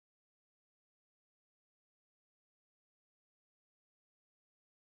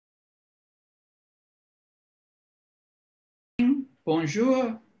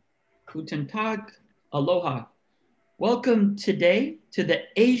bonjour, guten tag, aloha. Welcome today to the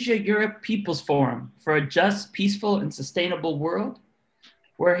Asia-Europe People's Forum for a just, peaceful, and sustainable world.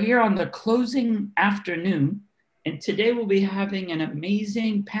 We're here on the closing afternoon, and today we'll be having an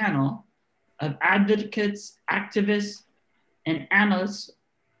amazing panel of advocates, activists, and analysts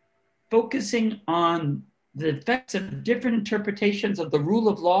focusing on the effects of different interpretations of the rule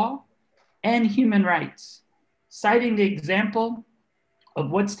of law and human rights, citing the example of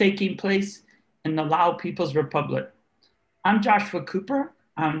what's taking place in the Lao People's Republic. I'm Joshua Cooper.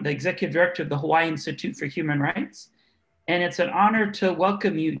 I'm the Executive Director of the Hawaii Institute for Human Rights, and it's an honor to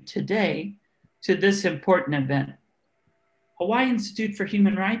welcome you today to this important event. Hawaii Institute for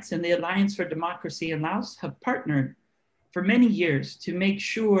Human Rights and the Alliance for Democracy in Laos have partnered for many years to make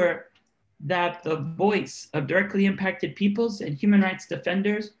sure that the voice of directly impacted peoples and human rights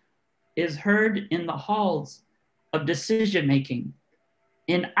defenders is heard in the halls of decision-making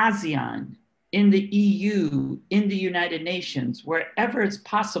in ASEAN, in the EU, in the United Nations, wherever it's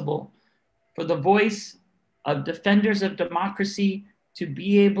possible for the voice of defenders of democracy to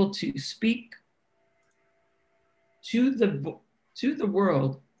be able to speak to the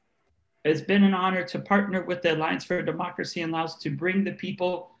world. It's been an honor to partner with the Alliance for Democracy in Laos to bring the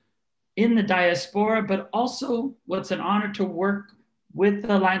people in the diaspora, but also what's an honor to work with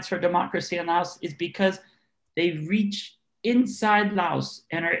the Alliance for Democracy in Laos is because they reach inside Laos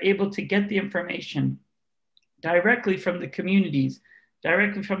and are able to get the information directly from the communities,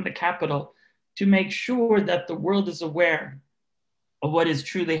 directly from the capital, to make sure that the world is aware of what is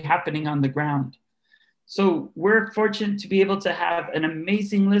truly happening on the ground. So we're fortunate to be able to have an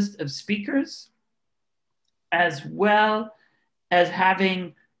amazing list of speakers, as well as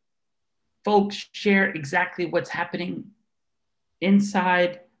having folks share exactly what's happening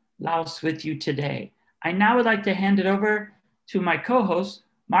inside Laos with you today. I now would like to hand it over to my co-host,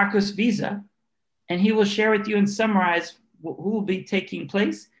 Marcos Visa, and he will share with you and summarize who will be taking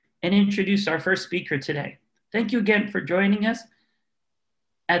place and introduce our first speaker today. Thank you again for joining us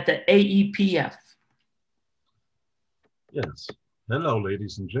at the AEPF. Yes. Hello,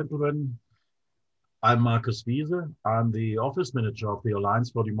 ladies and gentlemen. I'm Marcos Wiese. I'm the office manager of the Alliance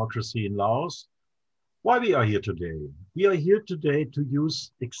for Democracy in Laos. Why we are here today? We are here today to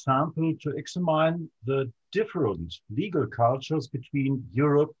use example to examine the different legal cultures between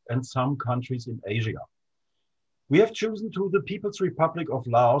Europe and some countries in Asia. We have chosen to the People's Republic of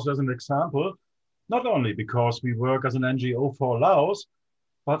Laos as an example, not only because we work as an NGO for Laos,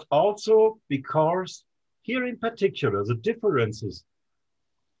 but also because here in particular, the differences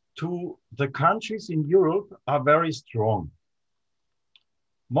to the countries in Europe are very strong.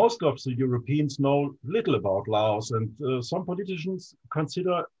 Most of the Europeans know little about Laos, and some politicians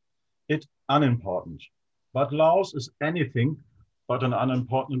consider it unimportant. But Laos is anything but an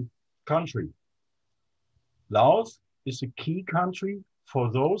unimportant country. Laos is a key country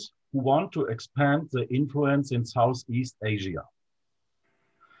for those who want to expand their influence in Southeast Asia.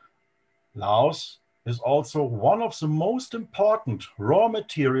 Laos is also one of the most important raw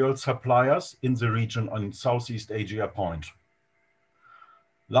material suppliers in the region on Southeast Asia point.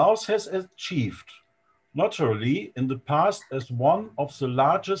 Laos has achieved, naturally in the past, as one of the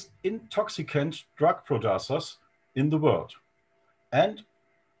largest intoxicant drug producers in the world, and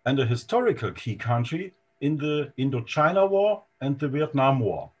a historical key country in the Indochina War and the Vietnam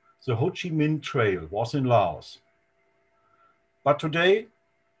War. The Ho Chi Minh Trail was in Laos. But today,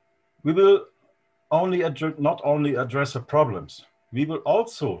 we will not only address the problems, we will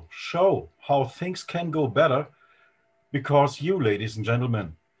also show how things can go better, because you, ladies and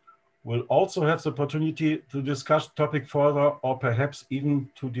gentlemen, will also have the opportunity to discuss the topic further, or perhaps even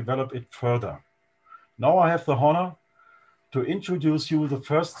to develop it further. Now I have the honor to introduce you the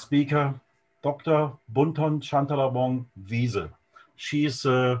first speaker, Dr. Bunton Chantalawong Wiese. She is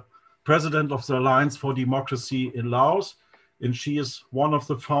president of the Alliance for Democracy in Laos, and she is one of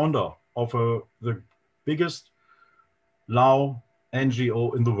the founders of the biggest Lao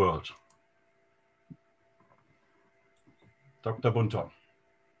NGO in the world. Dr. Bunton.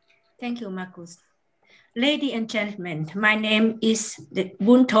 Thank you, Marcus. Ladies and gentlemen, my name is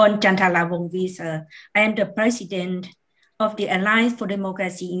Bunton Chantalawong Wiese. I am the president of the Alliance for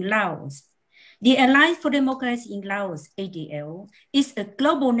Democracy in Laos. The Alliance for Democracy in Laos, ADL, is a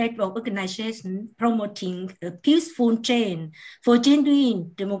global network organization promoting a peaceful change for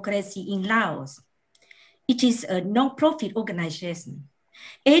genuine democracy in Laos. It is a non-profit organization.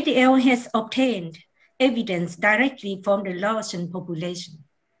 ADL has obtained evidence directly from the Laotian population.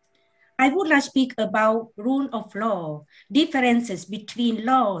 I would like to speak about rule of law, differences between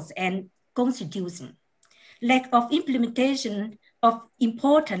laws and constitution, lack of implementation of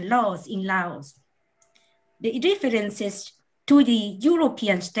important laws in Laos. The differences to the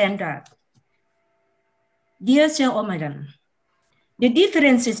European standard. Dear Sir Omadan, the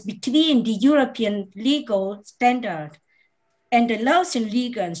differences between the European legal standard and the Laotian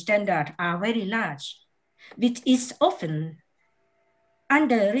legal standard are very large, which is often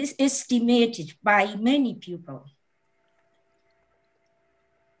underestimated by many people.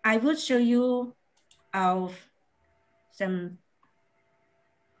 I will show you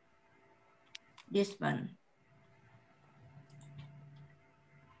this one.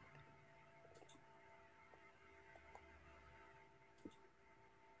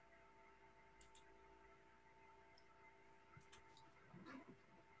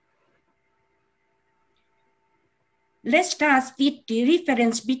 Let's start with the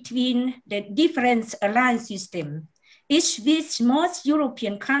difference between the different alliance systems, each which most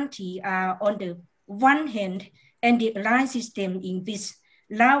European countries are on the one hand, and the alliance system in which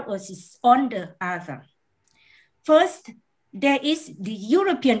Laos is on the other. First, there is the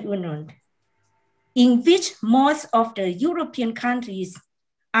European Union, in which most of the European countries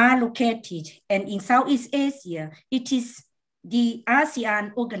are located, and in Southeast Asia, it is the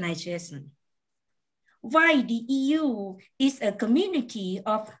ASEAN organization. While the EU is a community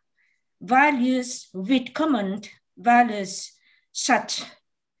of values with common values such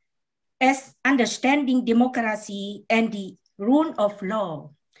as understanding democracy and the rule of law,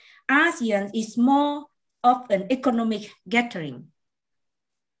 ASEAN is more of an economic gathering.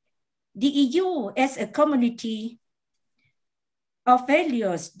 The EU as a community of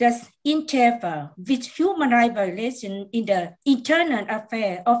values does interfere with human rights violations in the internal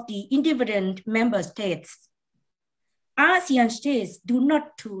affairs of the individual member states. ASEAN states do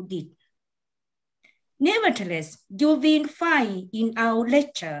not do this. Nevertheless, you will find in our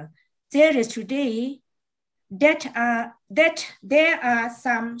lecture series today that there are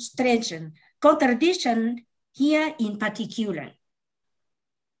some strange contradictions here in particular.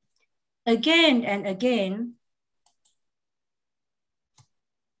 Again and again,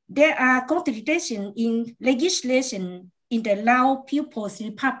 there are contradictions in legislation in the Lao People's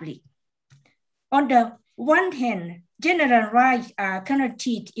Republic. On the one hand, general rights are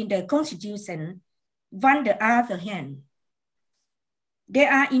guaranteed in the Constitution. On the other hand, they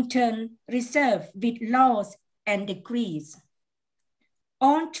are in turn reserved with laws and decrees.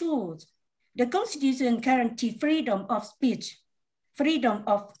 On truth, the Constitution guarantees freedom of speech, freedom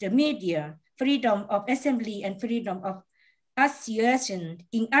of the media, freedom of assembly, and freedom of association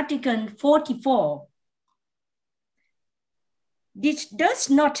in Article 44. This does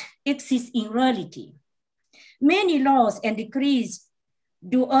not exist in reality. Many laws and decrees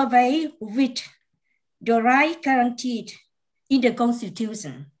do away with the right guaranteed in the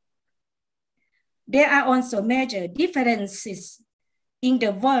Constitution. There are also major differences in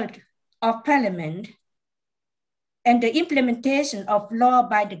the work of Parliament and the implementation of law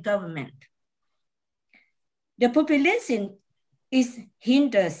by the government. The population is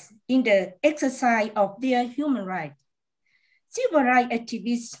hindered in the exercise of their human rights. Civil rights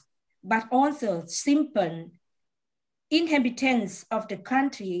activists, but also simple inhabitants of the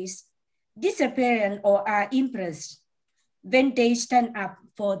countries disappear or are impressed when they stand up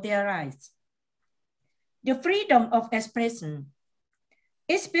for their rights. The freedom of expression,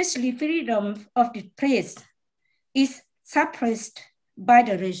 especially freedom of the press, is suppressed by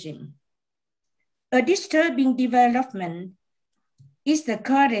the regime. A disturbing development is the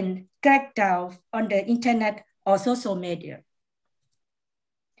current crackdown on the internet or social media.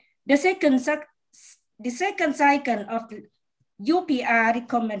 The second cycle of the UPR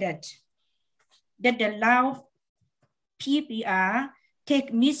recommended that the Lao PDR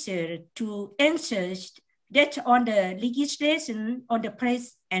take measures to ensure that on the legislation on the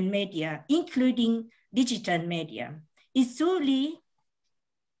press and media, including digital media, is fully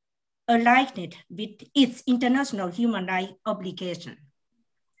aligned with its international human rights obligation.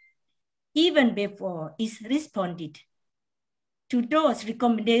 Even before it responded to those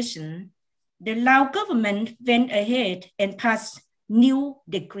recommendations, the Lao government went ahead and passed new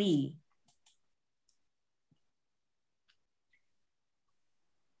decree.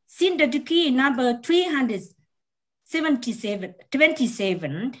 Since the decree number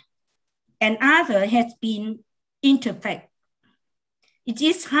 327 and other has been into effect, it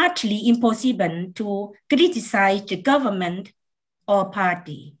is hardly impossible to criticize the government or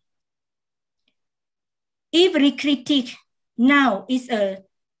party. Every critique now is a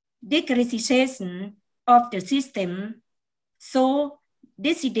decriticization of the system, so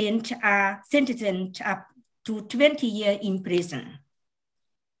dissidents are sentenced up to 20 years in prison.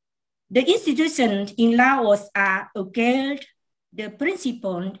 The institutions in Laos are upheld the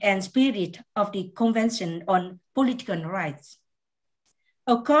principle and spirit of the Convention on Political Rights.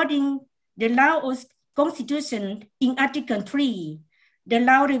 According to the Laos Constitution, in Article 3, the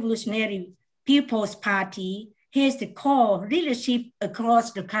Lao Revolutionary People's Party has the core leadership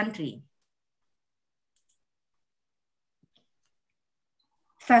across the country.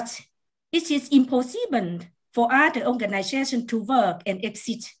 Thus, it is impossible for other organizations to work and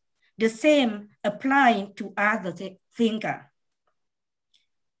exist. The same applying to other thinkers.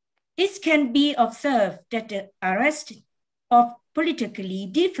 It can be observed that the arrest of politically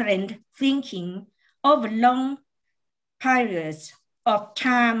different thinking over long periods of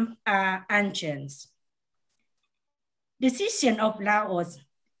time are unchanged. Decision of Laos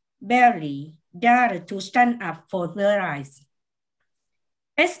barely dared to stand up for their rights.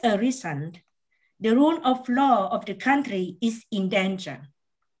 As a result, the rule of law of the country is in danger.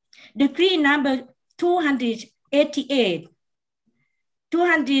 Decree number 238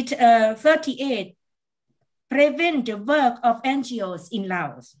 238 prevent the work of NGOs in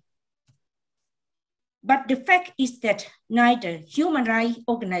Laos. But the fact is that neither human rights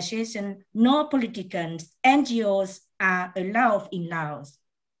organizations nor political NGOs are allowed in Laos.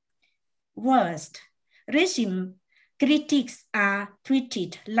 Worst, regime critics are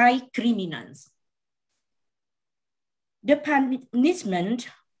treated like criminals. The punishment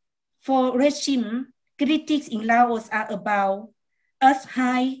for regime critics in Laos are about as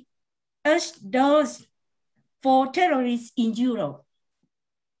high as those for terrorists in Europe.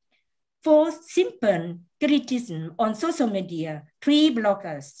 For simple criticism on social media, 3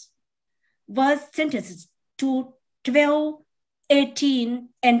 bloggers were sentenced to 12, 18,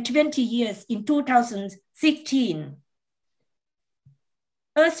 and 20 years in 2016.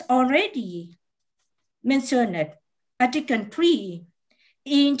 As already mentioned, Article 3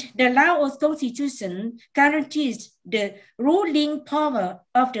 in the Laos Constitution guarantees the ruling power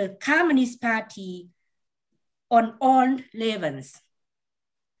of the Communist Party on all levels.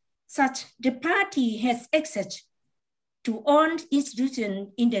 Such the party has access to all institutions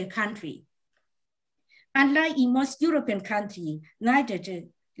in the country. Unlike in most European countries, neither the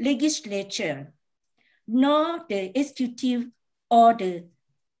legislature nor the executive or the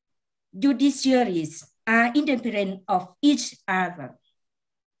judiciaries are independent of each other.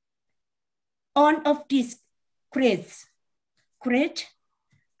 All of this creates great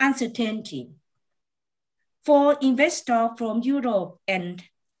uncertainty for investors from Europe, and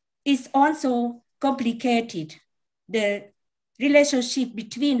it's also complicated the relationship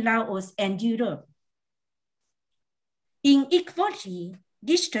between Laos and Europe. In equally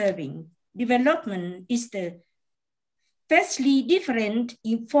disturbing development is the vastly different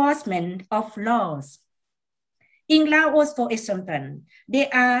enforcement of laws. In Laos, for example, there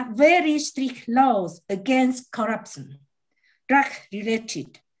are very strict laws against corruption,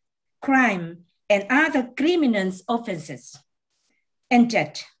 drug-related crime, and other criminal offenses. And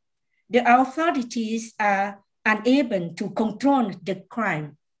yet, the authorities are unable to control the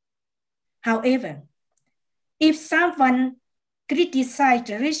crime. However, if someone criticizes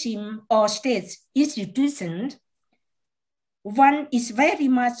the regime or state institutions, one is very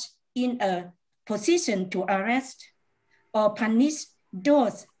much in a position to arrest or punish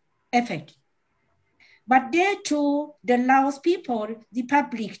those affected. But there too, the Laos the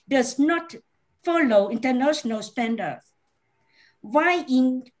public does not follow international standards. While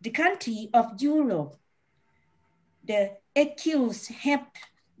in the country of Europe, the accused have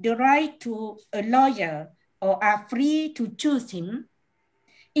the right to a lawyer or are free to choose him,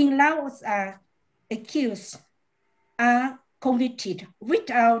 in Laos, accused are convicted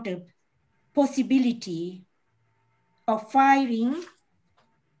without the possibility of firing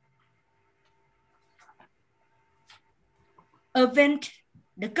event.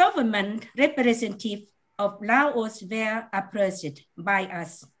 The government representative of Laos were appraised by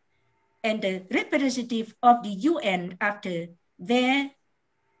us, and the representative of the UN after their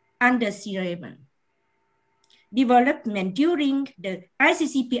undesirable development during the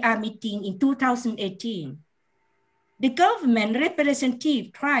ICCPR meeting in 2018. The government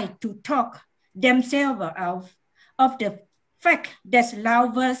representative tried to talk themselves out of the fact that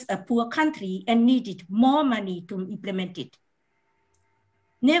Laos was a poor country and needed more money to implement it.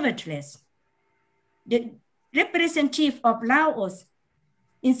 Nevertheless, the representative of Laos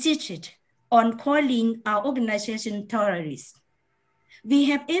insisted on calling our organization terrorists. We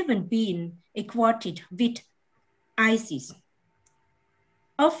have even been equated with ISIS.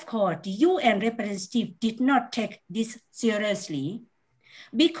 Of course, the UN representative did not take this seriously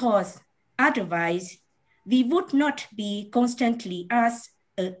because otherwise we would not be constantly asked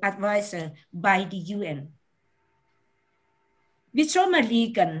an advisor by the UN. With Ronald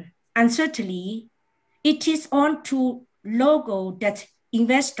Reagan, uncertainly, it is on to logo that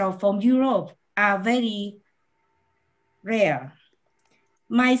investors from Europe are very rare.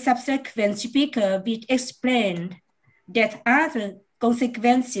 My subsequent speaker will explain that other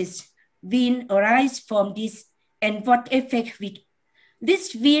consequences will arise from this and what effect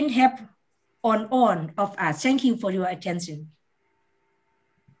this will have on all of us. Thank you for your attention.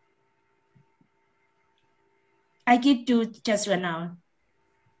 I give to Joshua now.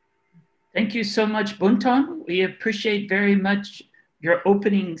 Thank you so much, Bunton. We appreciate very much your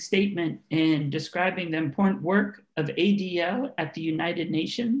opening statement in describing the important work of ADL at the United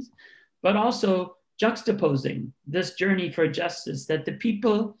Nations, but also juxtaposing this journey for justice that the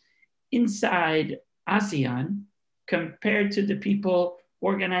people inside ASEAN compared to the people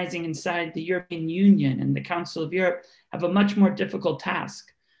organizing inside the European Union and the Council of Europe have a much more difficult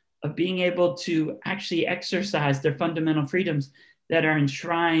task of being able to actually exercise their fundamental freedoms that are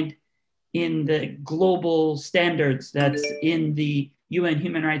enshrined in the global standards that's in the UN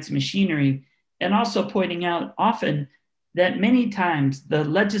human rights machinery, and also pointing out often that many times the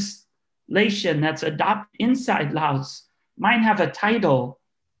legislation that's adopted inside Laos might have a title,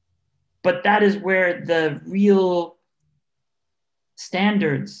 but that is where the real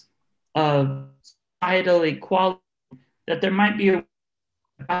standards of societal equality, that there might be a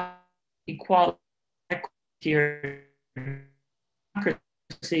equality or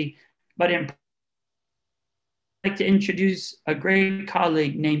democracy, but I'd like to introduce a great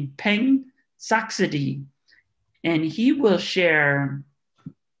colleague named Peng Saksadi, and he will share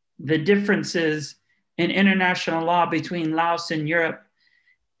the differences in international law between Laos and Europe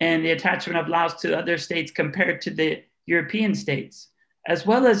and the attachment of Laos to other states compared to the European states, as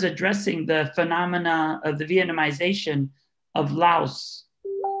well as addressing the phenomena of the Vietnamization of Laos.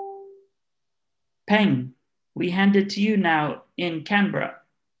 Peng, we hand it to you now in Canberra.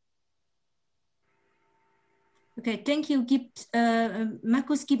 Okay, thank you.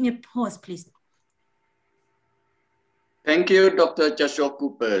 Marcus, give me a pause, please. Thank you, Dr. Joshua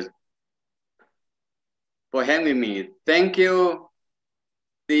Cooper, for having me. Thank you,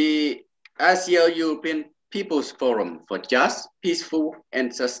 the ASEAN European People's Forum for Just, Peaceful,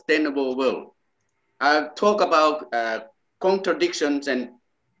 and Sustainable World. I'll talk about contradictions and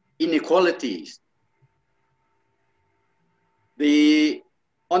inequalities.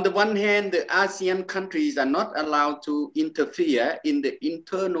 On the one hand, the ASEAN countries are not allowed to interfere in the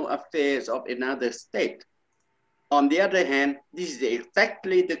internal affairs of another state. On the other hand, this is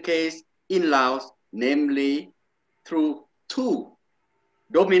exactly the case in Laos, namely through two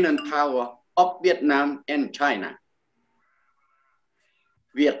dominant powers of Vietnam and China.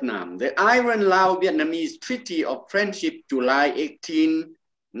 Vietnam, the Iron Lao-Vietnamese Treaty of Friendship, July 18,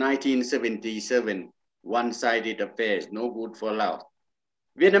 1977, one-sided affairs, no good for Laos.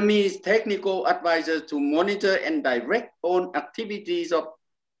 Vietnamese technical advisors to monitor and direct on activities of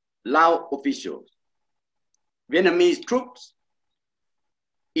Lao officials. Vietnamese troops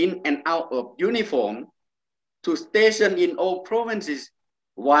in and out of uniform to station in all provinces,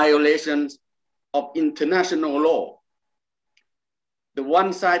 violations of international law. The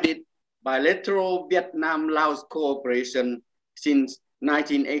one-sided bilateral Vietnam-Laos cooperation since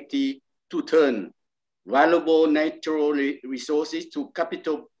 1980 to turn valuable natural resources to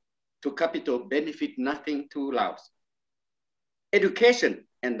capital benefit nothing to Laos. Education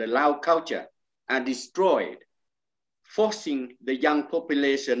and the Lao culture are destroyed, forcing the young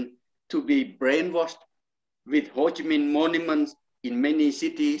population to be brainwashed with Ho Chi Minh monuments in many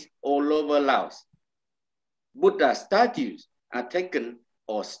cities all over Laos. Buddha statues are taken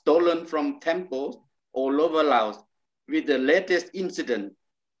or stolen from temples all over Laos, with the latest incident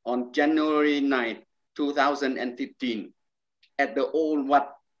on January 9, 2015 at the old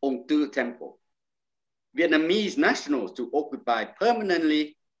Wat Ong Tu temple. Vietnamese nationals to occupy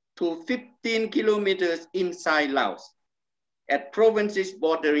permanently to 15 kilometers inside Laos at provinces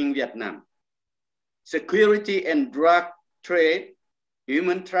bordering Vietnam. Security and drug trade,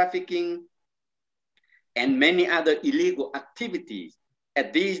 human trafficking, and many other illegal activities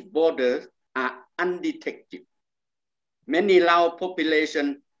at these borders are undetected. Many Lao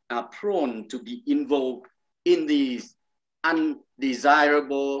population are prone to be involved in these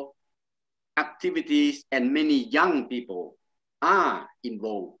undesirable activities, and many young people are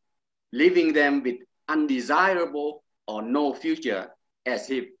involved, leaving them with undesirable or no future, as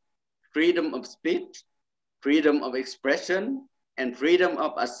if freedom of speech, freedom of expression, and freedom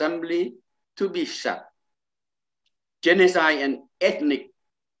of assembly to be shut. Genocide and ethnic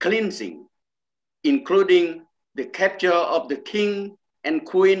cleansing, including the capture of the king and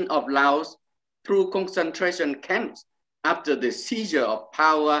queen of Laos through concentration camps after the seizure of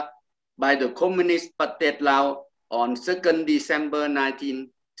power by the Communist Party Laos on 2nd December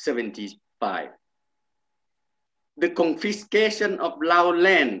 1975. The confiscation of Lao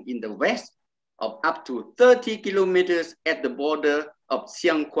land in the west of up to 30 kilometers at the border of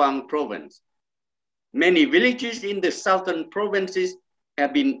Xiangkhouang province. Many villages in the southern provinces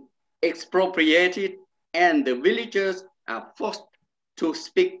have been expropriated and the villagers are forced to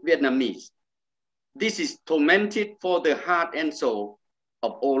speak Vietnamese. This is tormented for the heart and soul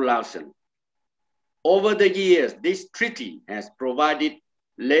of all Laotians. Over the years, this treaty has provided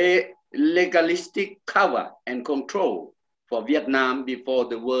legalistic cover and control for Vietnam before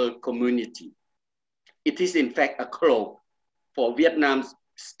the world community. It is in fact a cloak for Vietnam's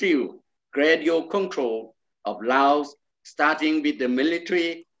still gradual control of Laos, starting with the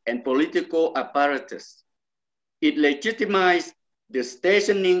military and political apparatus. It legitimized the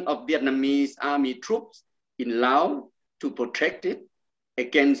stationing of Vietnamese army troops in Laos to protect it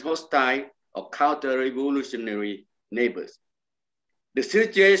against hostile or counter-revolutionary neighbors. The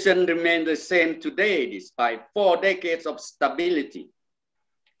situation remains the same today despite 4 decades of stability.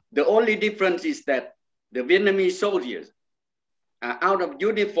 The only difference is that the Vietnamese soldiers are out of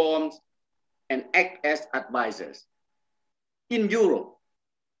uniforms and act as advisors. In Europe,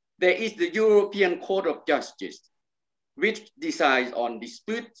 there is the European Court of Justice, which decides on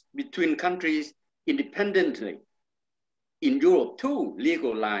disputes between countries independently. In Europe too,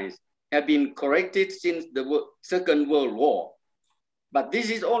 legal lines have been corrected since the Second World War. But this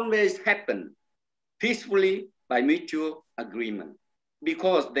is always happened peacefully by mutual agreement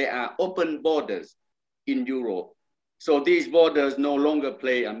because there are open borders in Europe. So these borders no longer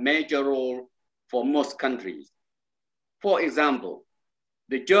play a major role for most countries. For example,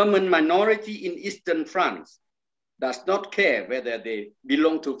 the German minority in Eastern France does not care whether they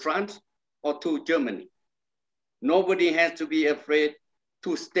belong to France or to Germany. Nobody has to be afraid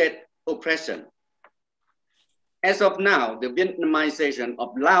to state oppression. As of now, the Vietnamization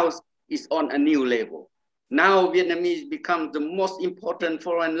of Laos is on a new level. Now Vietnamese becomes the most important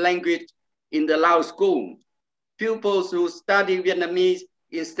foreign language in the Laos school. Pupils who study Vietnamese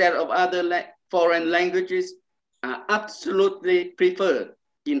instead of other foreign languages are absolutely preferred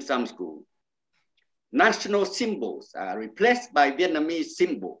in some schools. National symbols are replaced by Vietnamese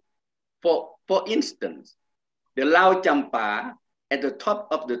symbols. For instance, the Lao Champa at the top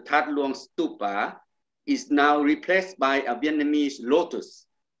of the That Luang Stupa is now replaced by a Vietnamese lotus.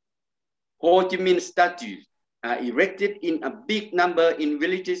 Ho Chi Minh statues are erected in a big number in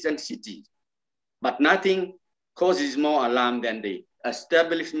villages and cities, but nothing causes more alarm than the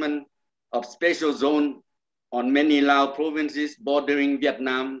establishment of special zones on many Lao provinces bordering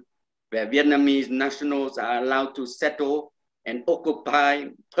Vietnam, where Vietnamese nationals are allowed to settle and occupy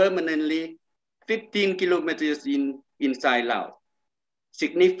permanently 15 kilometers inside Laos.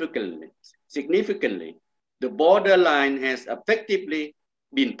 Significantly, the borderline has effectively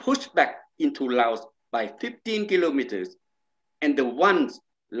been pushed back into Laos by 15 kilometers, and the once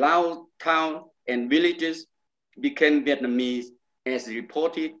Lao towns and villages became Vietnamese, as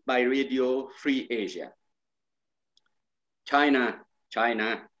reported by Radio Free Asia. China,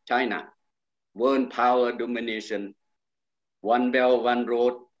 world power domination, One Belt, One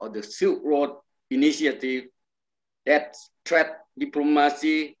Road, or the Silk Road Initiative that threat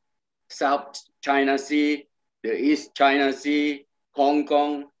diplomacy, South China Sea, the East China Sea, Hong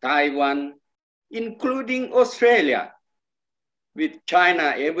Kong, Taiwan, including Australia. With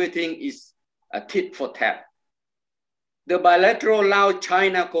China, everything is a tit for tat. The bilateral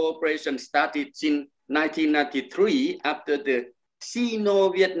Lao-China cooperation started in 1993 after the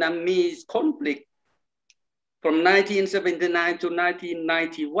Sino-Vietnamese conflict from 1979 to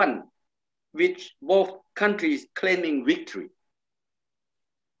 1991, which both countries claiming victory.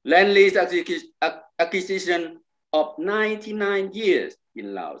 Land lease acquisition of 99 years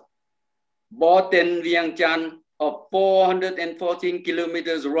in Laos. Bo-Ten Vientiane of 414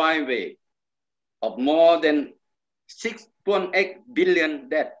 kilometers railway of more than 6.8 billion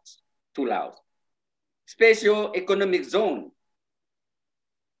debts to Laos. Special economic zone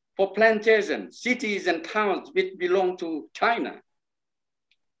for plantations, cities and towns which belong to China.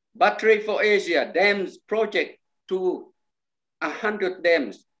 Battery for Asia dams project to 100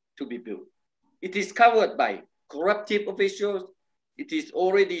 dams to be built. It is covered by corruptive officials. It is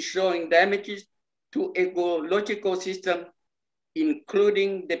already showing damages to ecological system,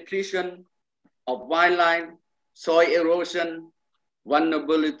 including depletion of wildlife, soil erosion,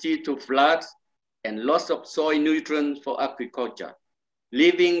 vulnerability to floods, and loss of soil nutrients for agriculture,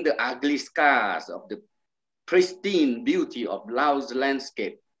 leaving the ugly scars of the pristine beauty of Laos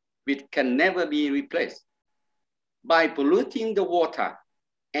landscape, which can never be replaced. by polluting the water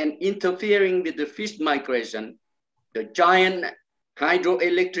and interfering with the fish migration, the giant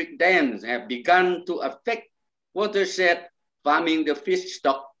hydroelectric dams have begun to affect watershed farming, the fish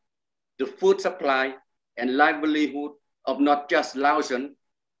stock, the food supply, and livelihood of not just Laotian,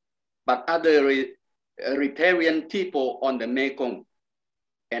 but other riparian people on the Mekong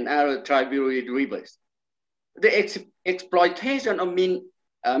and other tributary rivers. The exploitation of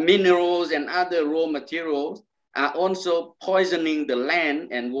minerals and other raw materials are also poisoning the land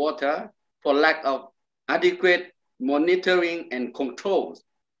and water for lack of adequate monitoring and controls.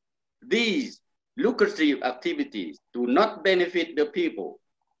 These lucrative activities do not benefit the people,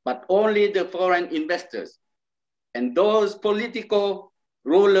 but only the foreign investors and those political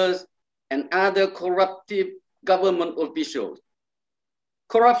rulers and other corruptive government officials.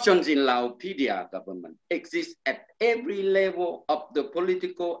 Corruptions in Lao PDR government exists at every level of the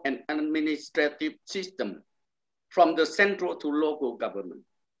political and administrative system, from the central to local government,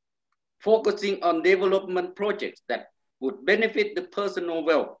 focusing on development projects that would benefit the personal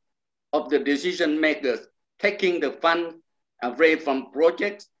wealth of the decision makers, taking the funds away from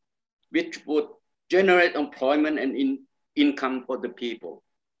projects which would generate employment and income for the people.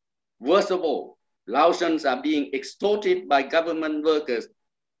 Worst of all, Laotians are being extorted by government workers,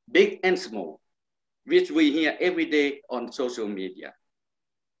 big and small, which we hear every day on social media.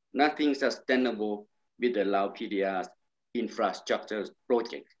 Nothing sustainable with the Lao PDR's infrastructure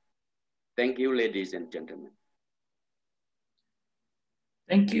project. Thank you, ladies and gentlemen.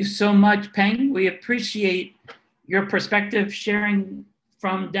 Thank you so much, Peng. We appreciate your perspective sharing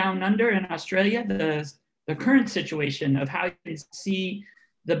from down under in Australia, the current situation of how you see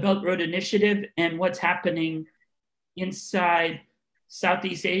the Belt Road Initiative and what's happening inside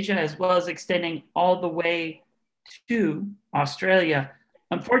Southeast Asia, as well as extending all the way to Australia.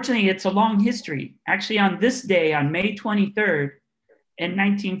 Unfortunately, it's a long history. Actually, on this day, on May 23rd, in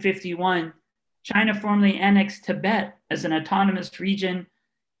 1951, China formally annexed Tibet as an autonomous region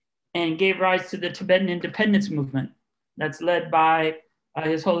and gave rise to the Tibetan independence movement that's led by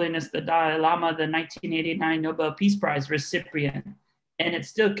His Holiness the Dalai Lama, the 1989 Nobel Peace Prize recipient. And it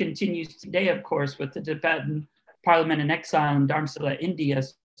still continues today, of course, with the Tibetan Parliament in exile in Dharamsala, India.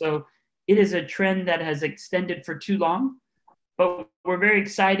 So it is a trend that has extended for too long, but we're very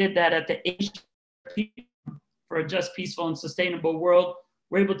excited that at the Asia for a just, peaceful, and sustainable world,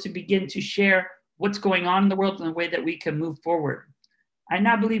 we're able to begin to share what's going on in the world in a way that we can move forward. I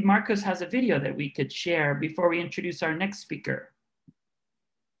now believe Marcos has a video that we could share before we introduce our next speaker.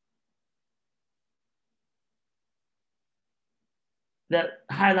 That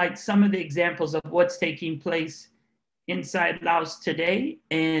highlights some of the examples of what's taking place inside Laos today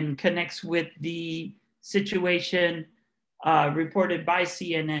and connects with the situation reported by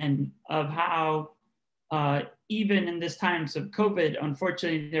CNN of how even in this times of COVID,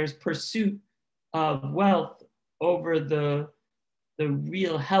 unfortunately, there's pursuit of wealth over the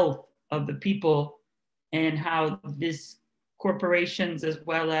real health of the people, and how these corporations as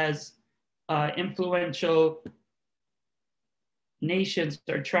well as influential nations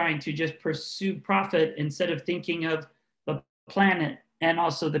are trying to just pursue profit instead of thinking of the planet and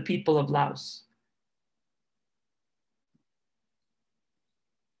also the people of Laos.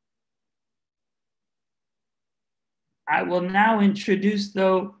 I will now introduce,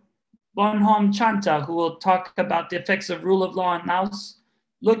 though, Bonhom Chanta, who will talk about the effects of rule of law in Laos,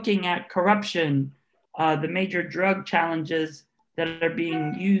 looking at corruption, the major drug challenges that are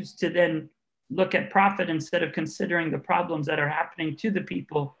being used to then look at profit instead of considering the problems that are happening to the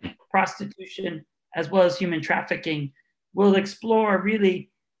people, prostitution, as well as human trafficking. We'll explore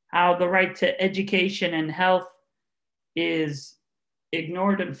really how the right to education and health is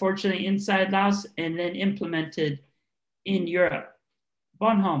ignored, unfortunately, inside Laos and then implemented in Europe.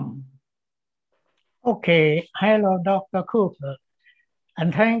 Bonhom. Okay, hello, Dr. Cooper,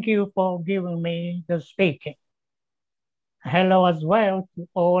 and thank you for giving me the speaking. Hello as well to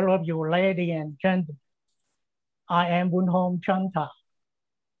all of you, ladies and gentlemen. I am Bonhom Chanta,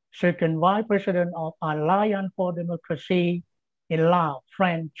 Second Vice President of Alliance for Democracy in Laos,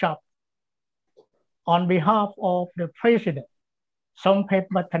 French chapter. On behalf of the President, Somphep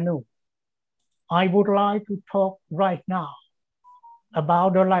Bathanu, I would like to talk right now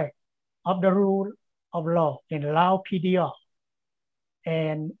about the lack of the rule of law in Lao PDR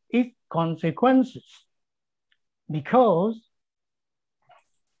and its consequences, because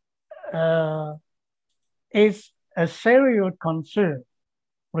it's a serious concern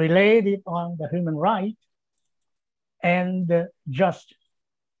related on the human rights and the justice.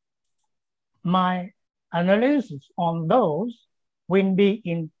 My analysis on those will be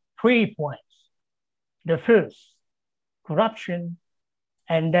in 3 points. The first, corruption,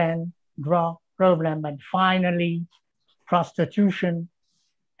 and then drug problem, and finally prostitution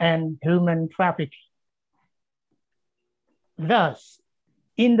and human trafficking. Thus,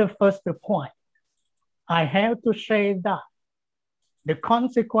 in the first point, I have to say that the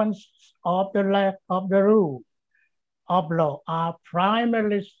consequences of the lack of the rule of law are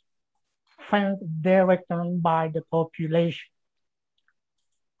primarily felt directly by the population.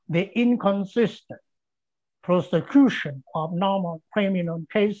 The inconsistent prosecution of normal criminal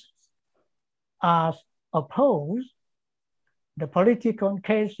cases as opposed the political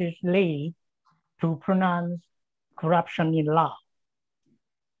cases lead to pronounced corruption in law.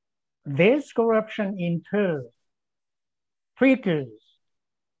 This corruption in turn triggers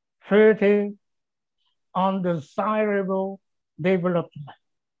further undesirable development,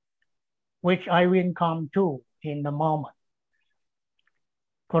 which I will come to in a moment.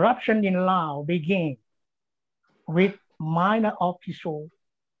 Corruption in Laos began with minor officials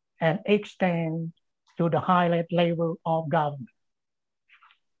and extends to the highest level of government.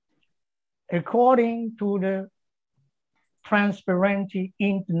 According to the Transparency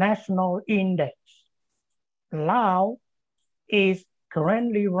International Index, Laos is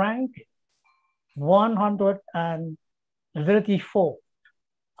currently ranked 134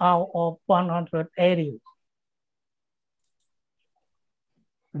 out of 180.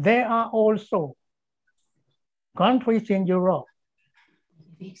 There are also countries in Europe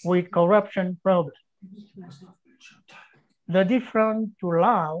with corruption problems. The difference to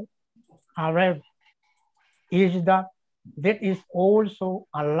Laos, however, is that that is also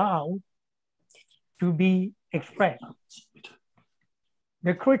allowed to be expressed.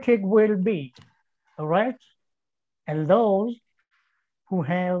 The critic will be arrested, and those who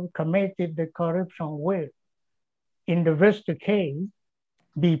have committed the corruption will, in the worst case,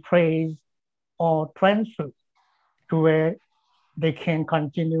 be praised or transferred to where they can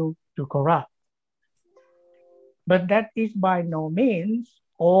continue to corrupt. But that is by no means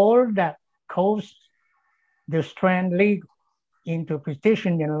all that causes the strained legal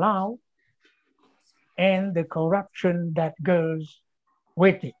interpretation in law and the corruption that goes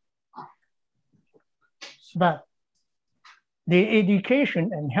with it. But the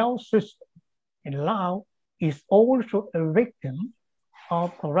education and health system in Laos is also a victim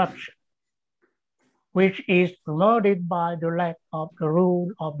of corruption, which is promoted by the lack of the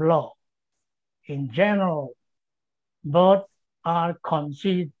rule of law. In general, both are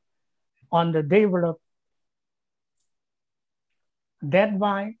considered on the developed. That's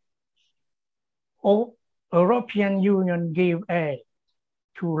why European Union gave aid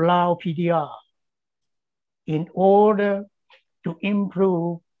to Lao PDR in order to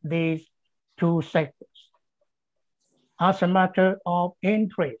improve these two sectors. As a matter of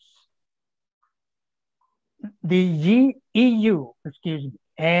interest, the EU,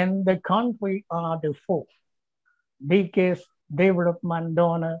 and the country are the fourth biggest development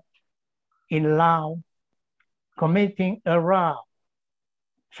donor in Laos, committing around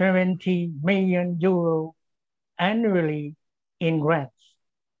 70 million euros annually in grants.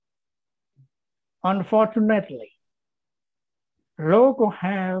 Unfortunately, locals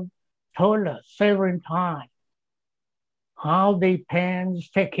have told us several times how they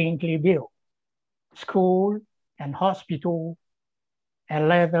painstakingly built school and hospital, and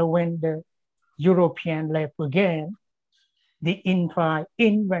later when the European left again, the entire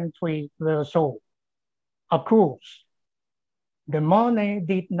inventory were sold. Of course, the money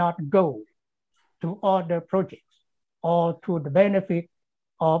did not go to other projects or to the benefit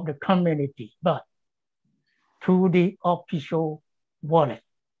of the community, but to the official wallet.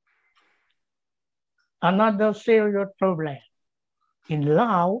 Another serious problem in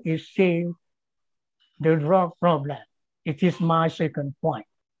Laos is still the drug problem. It is my second point.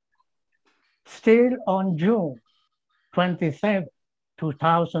 Still on June 27,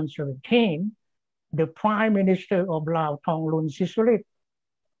 2017, the Prime Minister of Laos, Thongloun Sisoulith,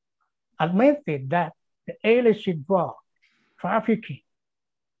 admitted that the illicit drug trafficking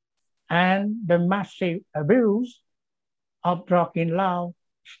and the massive abuse of drugs in Laos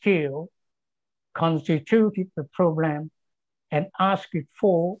still constituted the problem and asked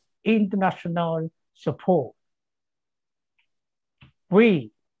for international support.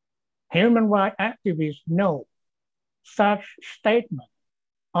 We, human rights activists, know such statements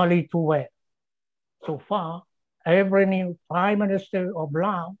only too well. So far, every new Prime Minister of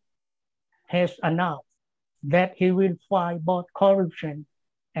Laos has announced that he will fight both corruption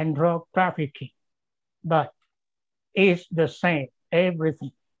and drug trafficking, but it's the same,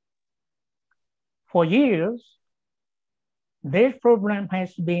 everything. For years, this problem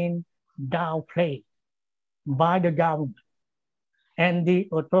has been downplayed by the government and the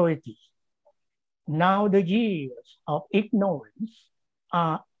authorities. Now the years of ignorance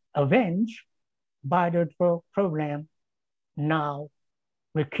are avenged by the drug program now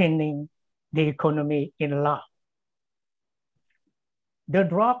weakening the economy in Laos. The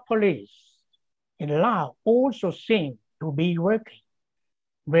drug police in Laos also seem to be working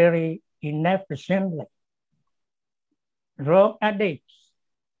very inefficiently. Drug addicts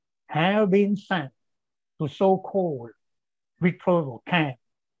have been sent to so-called withdrawal camps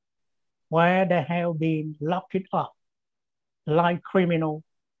where they have been locked up like criminals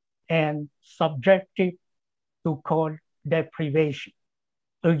and subjected to cold deprivation.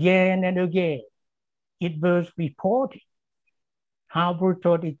 Again and again, it was reported how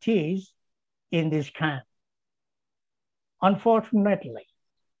brutal it is in this camp. Unfortunately,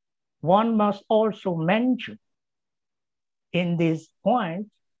 one must also mention in this point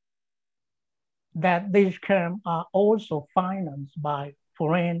that these camps are also financed by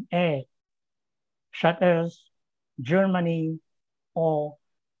foreign aid, such as Germany or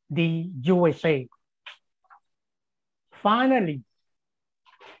the USA. Finally,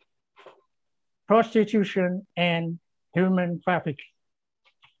 prostitution and human trafficking.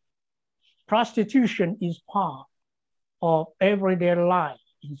 Prostitution is part of everyday life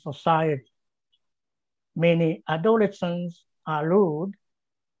in society. Many adolescents are lured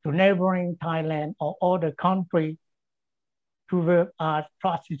to neighboring Thailand or other countries to work as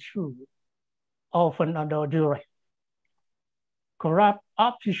prostitutes, often under duress. Corrupt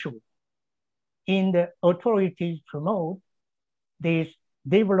officials in the authorities promote this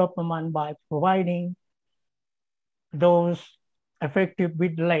development by providing those affected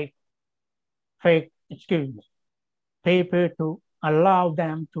with fake paper to allow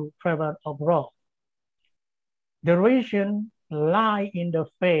them to travel abroad. The reason lies in the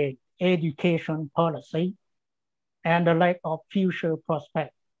failed education policy and the lack of future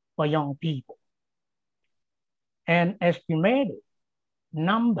prospects for young people. An estimated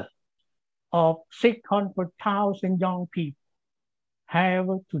number of 600,000 young people have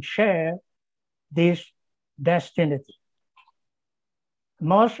to share this destiny.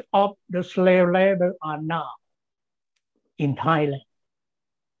 Most of the slave labor are now in Thailand,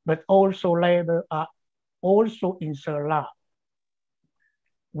 but also labor are also in Sri Lanka.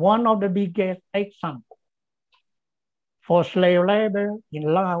 One of the biggest examples for slave labor in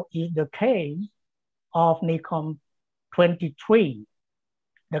Laos is the case of Mekong 23,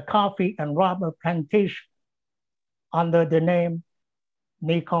 the coffee and rubber plantation under the name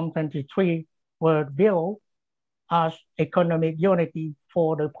Mekong 23 were built as economic unity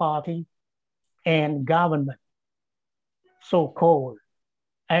for the party and government, so-called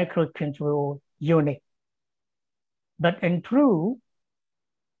agricultural unit. But in truth,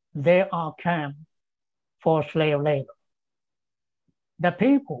 there are camps for slave labor. The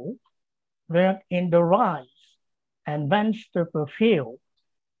people work in the rice and vegetable field.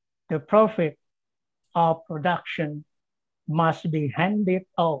 The profit of production must be handed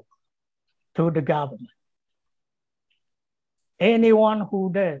over to the government. Anyone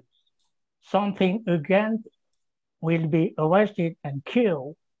who does something against it will be arrested and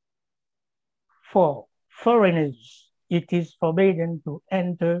killed. For foreigners, it is forbidden to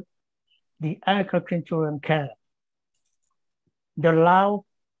enter the agricultural camp. The Lao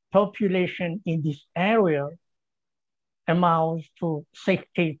population in this area amounts to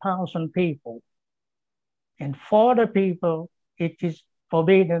 60,000 people. And for the people, it is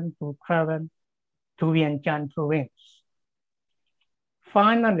forbidden to travel to Vientiane province.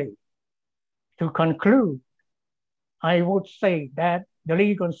 Finally, to conclude, I would say that the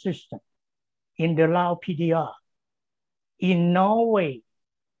legal system in the Lao PDR in no way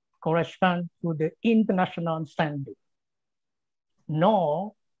corresponds to the international standard,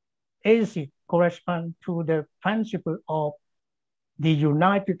 nor is it correspond to the principle of the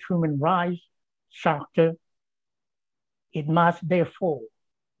United Human Rights Charter. It must therefore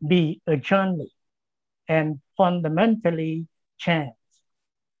be urgently and fundamentally changed.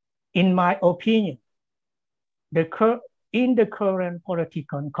 In my opinion, in the current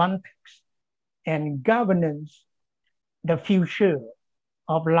political context and governance, the future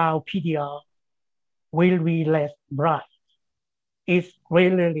of Lao PDR will be less bright. It's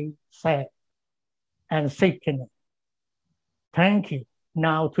really sad and sickening. Thank you.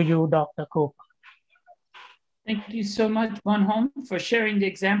 Now to you, Dr. Cooper. Thank you so much, Bon Hom, for sharing the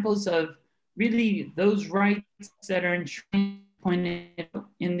examples of really those rights that are pointed out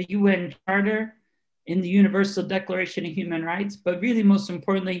in the UN Charter, in the Universal Declaration of Human Rights, but really most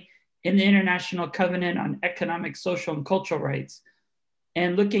importantly, in the International Covenant on Economic, Social, and Cultural Rights,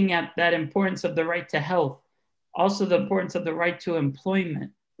 and looking at that importance of the right to health also the importance of the right to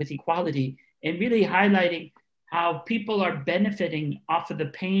employment with equality, and really highlighting how people are benefiting off of the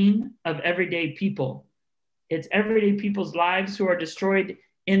pain of everyday people. It's everyday people's lives who are destroyed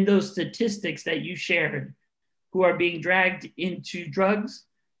in those statistics that you shared, who are being dragged into drugs,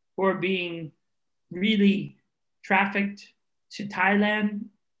 who are being really trafficked to Thailand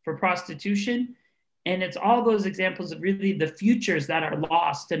for prostitution. And it's all those examples of really the futures that are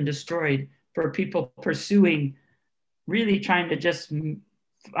lost and destroyed for people pursuing, really trying to just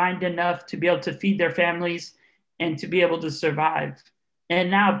find enough to be able to feed their families and to be able to survive. And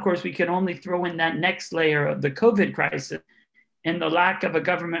now, of course, we can only throw in that next layer of the COVID crisis and the lack of a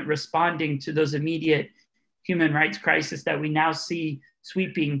government responding to those immediate human rights crises that we now see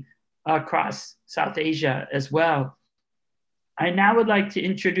sweeping across South Asia as well. I now would like to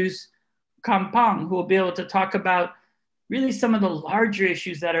introduce Kampong, who will be able to talk about really some of the larger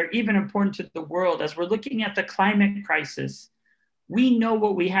issues that are even important to the world. As we're looking at the climate crisis, we know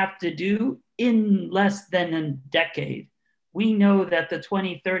what we have to do in less than a decade. We know that the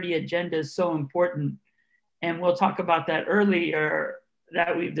 2030 agenda is so important, and we'll talk about that earlier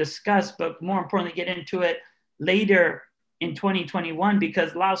that we've discussed, but more importantly, get into it later in 2021,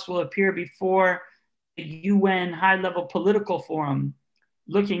 because Laos will appear before the UN high-level political forum,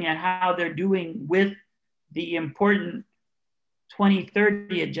 looking at how they're doing with the important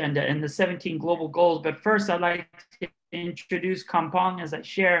 2030 agenda and the 17 global goals. But first, I'd like to introduce Kampong as I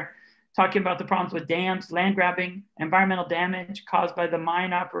share, talking about the problems with dams, land grabbing, environmental damage caused by the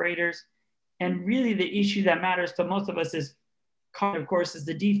mine operators. And really the issue that matters to most of us is, of course, is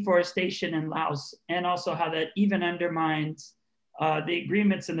the deforestation in Laos, and also how that even undermines the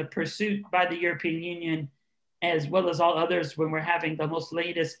agreements and the pursuit by the European Union, as well as all others, when we're having the most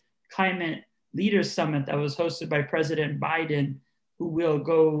latest climate leaders summit that was hosted by President Biden, who will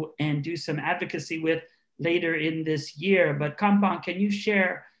go and do some advocacy with later in this year. But Kampong, can you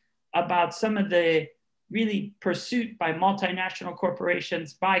share about some of the really pursuit by multinational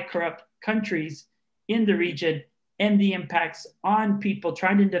corporations, by corrupt countries in the region, and the impacts on people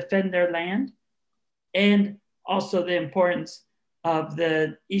trying to defend their land, and also the importance of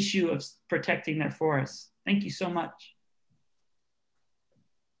the issue of protecting their forests? Thank you so much.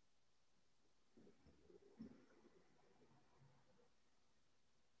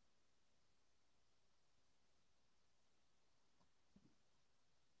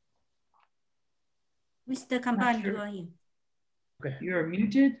 Mr. Kamban, you are here. Okay. You're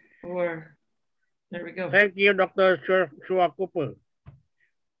muted, or there we go. Thank you, Dr. Shua Cooper.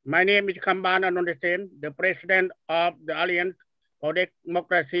 My name is Kamban Anondesen, the president of the Alliance for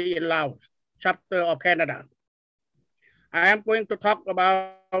Democracy in Laos, chapter of Canada. I am going to talk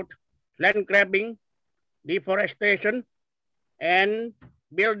about land grabbing, deforestation, and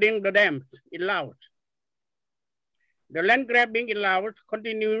building the dams in Laos. The land grabbing in Laos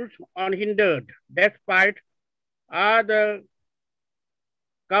continues unhindered despite other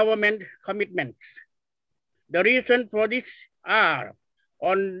government commitments. The reason for this are,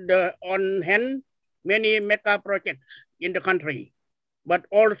 on hand, many mega projects in the country, but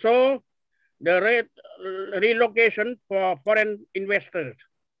also the relocation for foreign investors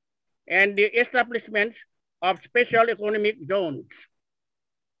and the establishment of special economic zones.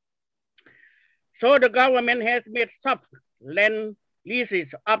 So the government has made soft land leases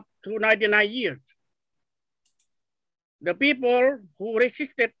up to 99 years. The people who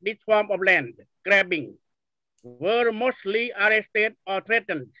resisted this form of land grabbing were mostly arrested or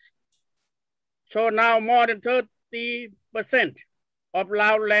threatened. So now more than 30% of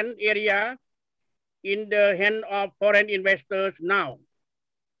Lao land area in the hand of foreign investors now.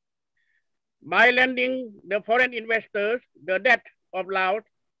 By lending the foreign investors, the debt of Laos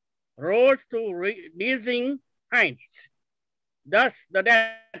rose to dizzying heights. Thus, the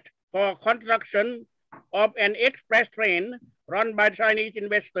debt for construction of an express train run by Chinese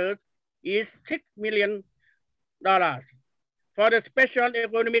investors is $6 million. For the special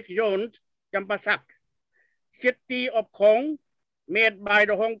economic zones, Champasak, city of Kong, made by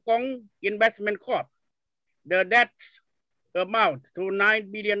the Hong Kong Investment Corp, the debts amount to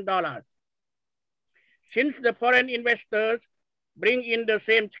 $9 billion. Since the foreign investors bring in the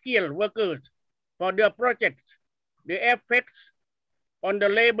same skilled workers for their projects, the effects on the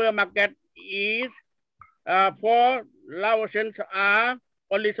labor market is for Laotians are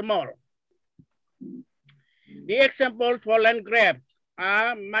only small. The examples for land grabs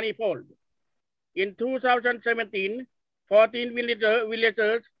are manifold. In 2017, 14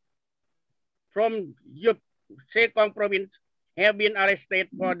 villagers from Yup, Mekong province have been arrested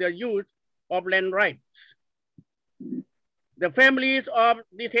for the use of land rights. The families of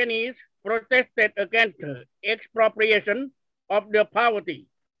detainees protested against expropriation of the property,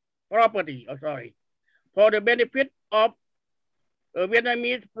 for the benefit of a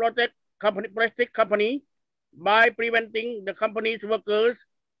Vietnamese plastic company by preventing the company's workers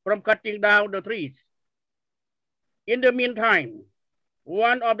from cutting down the trees. In the meantime,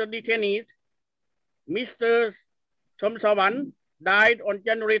 one of the detainees, Mr. Somsavan, died on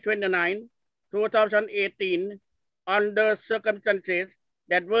January 29, 2018, under circumstances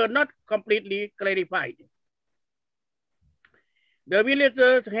that were not completely clarified. The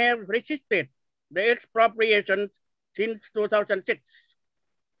villagers have resisted the expropriation since 2006.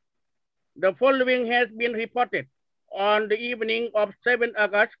 The following has been reported on the evening of 7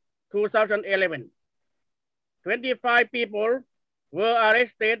 August 2011. 25 people were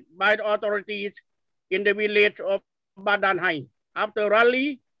arrested by the authorities in the village of Badan Hai after a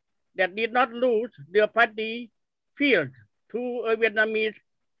rally that did not lose their party field to a Vietnamese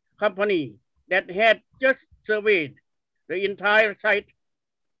company that had just surveyed the entire site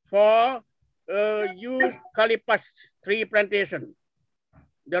for eucalyptus tree plantation.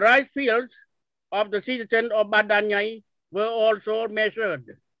 The rice fields of the citizens of Badan Hai were also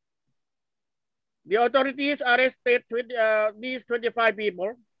measured. The authorities arrested these 25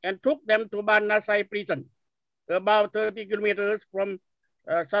 people and took them to Ban Nasai prison, about 30 kilometers from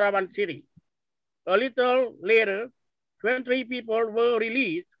Saravan city. A little later, 23 people were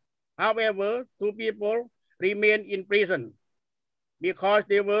released. However, 2 people remained in prison because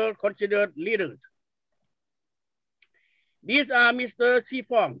they were considered leaders. These are Mr.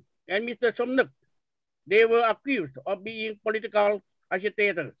 Sifong and Mr. Somnuk. They were accused of being political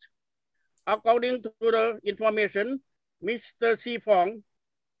agitators. According to the information, Mr. Sifong,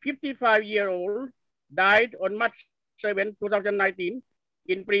 55-year-old, died on March 7, 2019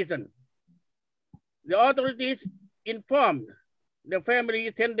 in prison. The authorities informed the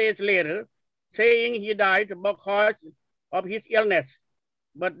family 10 days later, saying he died because of his illness,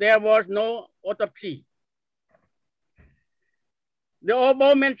 but there was no autopsy. The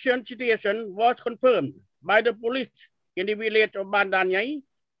above-mentioned situation was confirmed by the police in the village of Badan Hai,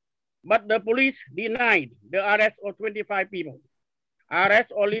 but the police denied the arrest of 25 people.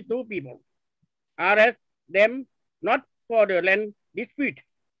 Arrest only 2 people. Arrest them not for the land dispute,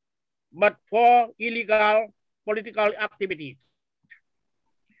 but for illegal political activities.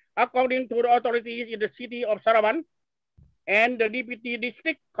 According to the authorities in the city of Saravan and the deputy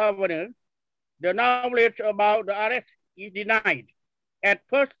district governor, the knowledge about the arrest is denied. At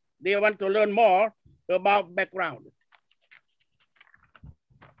first, they want to learn more about background.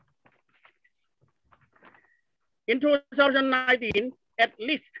 In 2019, at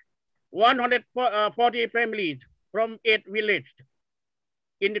least 140 families from 8 villages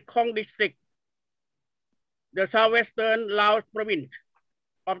in the Mekong district, the southwestern Laos province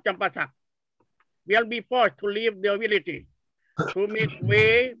of Champasak, will be forced to leave their villages to make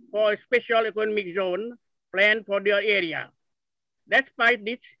way for a special economic zone planned for their area. Despite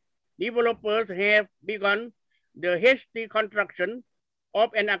this, developers have begun the hasty construction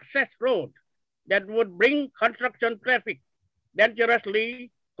of an access road that would bring construction traffic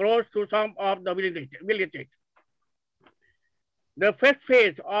dangerously close to some of the villages. The first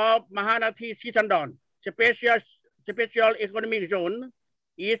phase of Mahanati Sitandon Special Economic Zone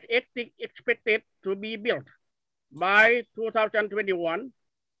is expected to be built by 2021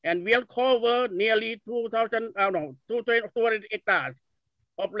 and will cover nearly 200 hectares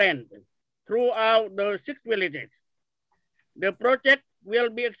of land throughout the 6 villages. The project will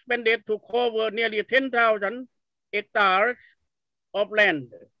be expanded to cover nearly 10,000 hectares of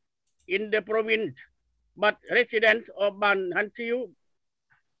land in the province, but residents of Ban Han Siu,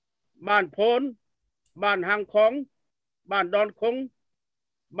 Ban Phon, Ban Hang Khong, Ban Don Khong,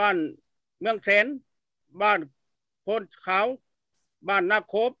 Ban Myeong Sen, Ban Phon Khao, Ban Na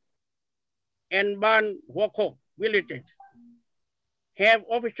Khop, and Ban Hua Khok villages have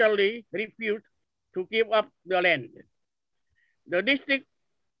officially refused to give up the land. The district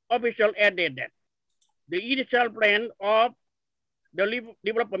official added that the initial plan of the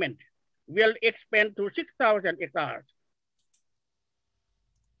development will expand to 6,000 hectares,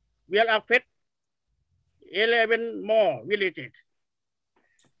 will affect 11 more villages.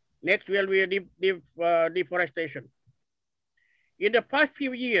 Next will be deforestation. In the past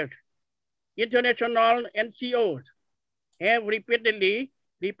few years, international NGOs have repeatedly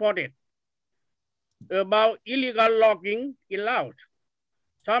reported about illegal logging in Laos.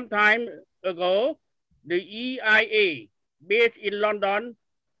 Some time ago, the EIA, based in London,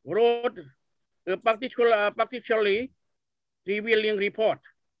 wrote a particularly revealing report.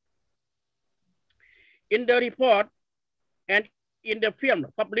 In the report, an In the film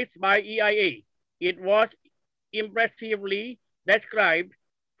published by EIA, it was impressively described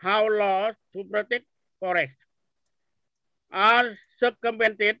how laws to protect forests are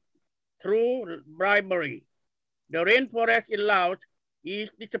circumvented through bribery. The rainforest in Laos is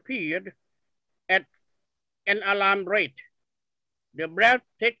disappeared at an alarm rate. The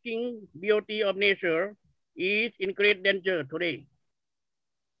breathtaking beauty of nature is in great danger today.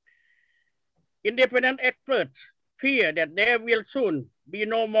 Independent experts fear that there will soon be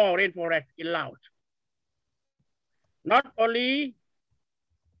no more rainforest in Laos. Not only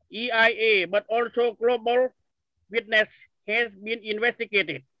EIA, but also Global Witness has been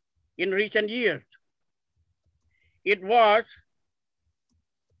investigated in recent years. It was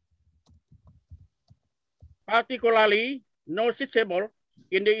particularly noticeable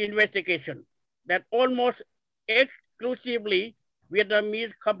in the investigation that almost exclusively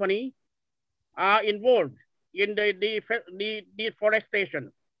Vietnamese companies are involved in the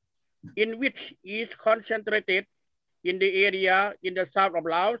deforestation, in which is concentrated in the area in the south of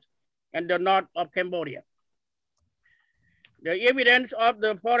Laos and the north of Cambodia. The evidence of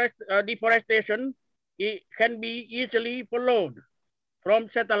the deforestation can be easily followed from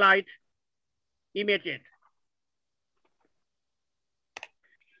satellite images.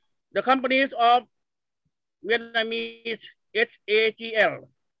 The companies of Vietnamese HAGL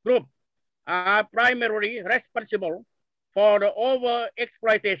group are primarily responsible for the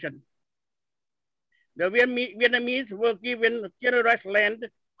over-exploitation. The Vietnamese were given generous land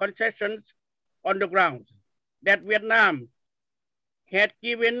concessions on the grounds that Vietnam had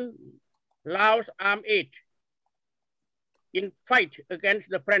given Laos armed aid in fight against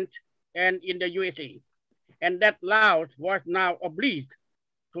the French and in the USA, and that Laos was now obliged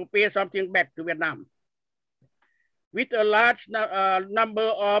to pay something back to Vietnam. With a large number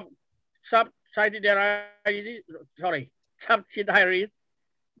of subsidiaries,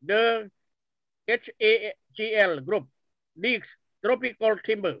 the HAGL group digs tropical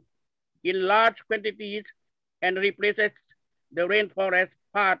timber in large quantities and replaces the rainforest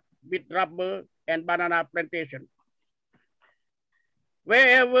part with rubber and banana plantation.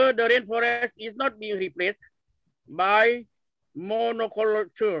 Wherever the rainforest is not being replaced by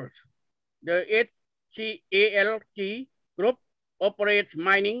monocultures, the HAGL group operates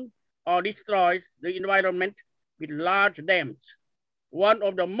mining or destroys the environment with large dams. One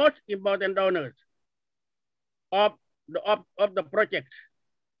of the most important donors of the project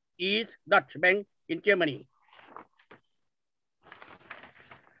is Dutch Bank in Germany.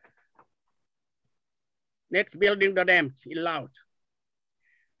 Next, building the dams in Laos.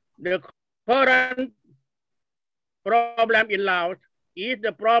 The current problem in Laos is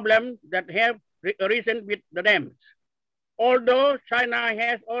the problem that have arisen with the dams. Although China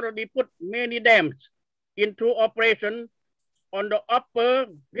has already put many dams into operation on the upper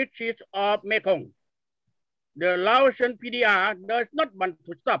reaches of Mekong, the Laotian PDR does not want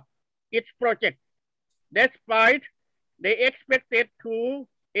to stop its project, despite they expected to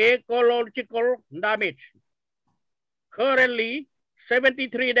ecological damage. Currently,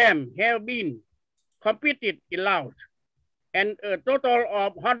 73 dams have been completed in Laos, and a total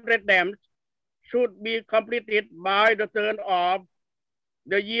of 100 dams should be completed by the turn of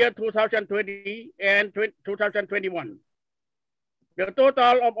the year 2020 and 2021. The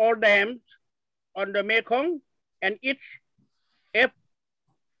total of all dams on the Mekong and its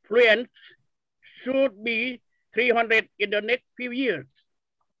effluents should be 300 in the next few years.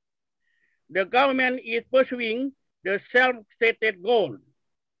 The government is pursuing the self-stated goal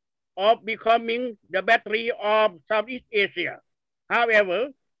of becoming the battery of Southeast Asia. However,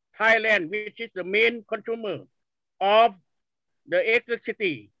 Thailand, which is the main consumer of the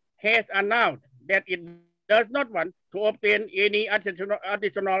electricity, has announced that it does not want to obtain any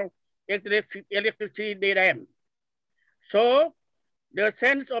additional electricity dam. So, the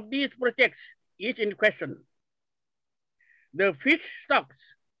sense of these projects is in question. The fish stocks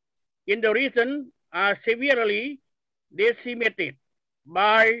in the region are severely decimated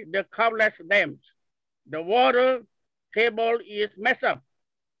by the countless dams. The water table is messed up,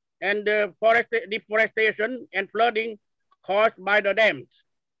 and the deforestation and flooding caused by the dams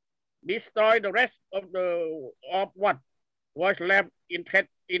destroy the rest of what was left in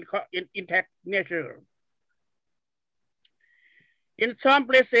intact nature. In some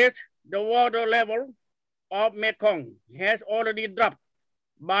places, the water level of Mekong has already dropped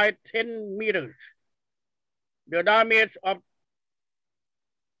by 10 meters. The damage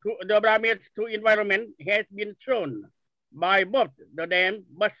to environment has been shown by both the dam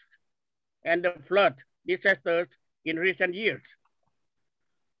burst and the flood disasters in recent years.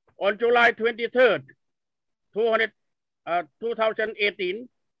 On July 23rd, 2018,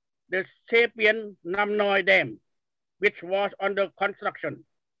 the Sapien Nam Noi Dam, which was under construction,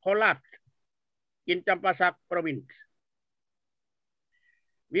 collapsed in Champasak province.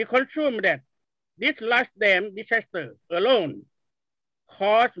 We confirm that this last dam disaster alone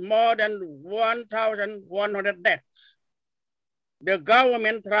caused more than 1,100 deaths. The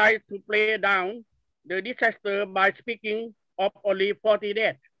government tried to play down the disaster by speaking of only 40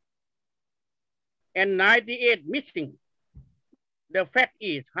 deaths and 98 missing. The fact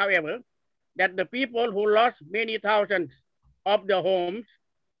is, however, that the people who lost many thousands of their homes,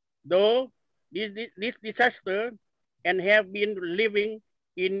 though this disaster, and have been living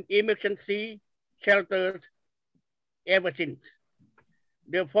in emergency shelters ever since.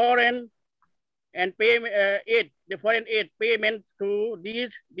 The foreign aid payments to these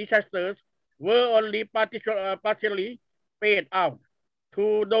disasters were only partially paid out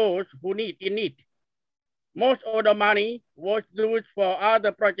to those who in need. Most of the money was used for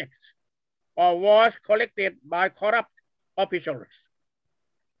other projects or was collected by corrupt officials.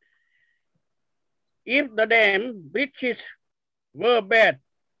 If the dam breaches were bad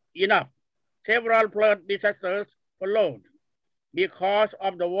enough, several flood disasters followed because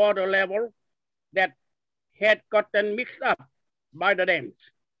of the water level that had gotten mixed up by the dams.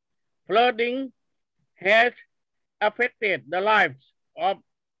 Flooding has affected the lives of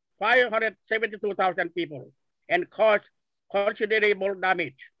 572,000 people and caused considerable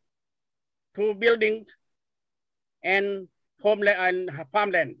damage to buildings and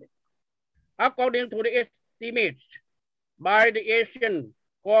farmland. According to the estimates by the Asian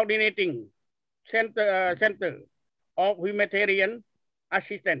Coordinating Center of Humanitarian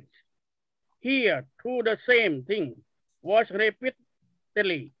Assistance, here too the same thing was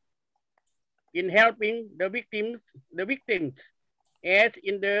repeatedly in helping the victims as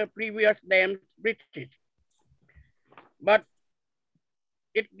in the previous dam breaches. But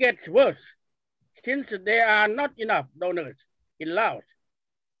it gets worse since there are not enough donors in Laos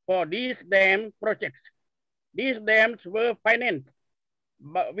for these dam projects. These dams were financed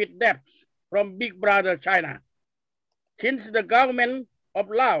with debts from Big Brother China. Since the government of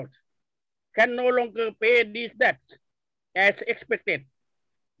Laos can no longer pay these debts as expected,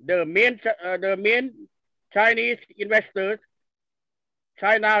 the main Chinese investors,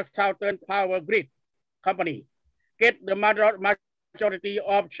 China's Southern Power Grid Company, get the majority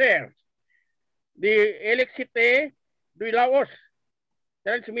of shares. The Electricité du Laos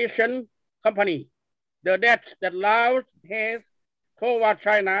Transmission Company, the debts that Laos has toward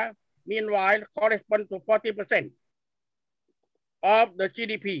China, meanwhile, correspond to 40% of the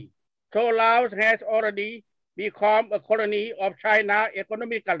GDP. So Laos has already become a colony of China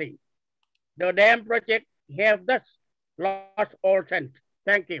economically. The dam project have thus lost all sense.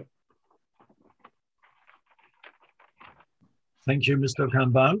 Thank you. Thank you, Mr.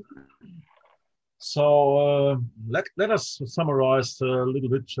 Kanban. So let us summarize a little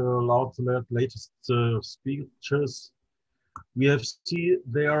bit Lao's latest speeches. We have seen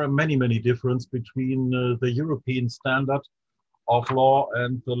there are many differences between the European standard of law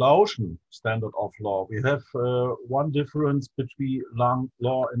and the Laotian standard of law. We have one difference between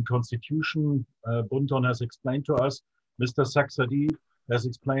law and constitution. Bunton has explained to us. Mr. Saxady has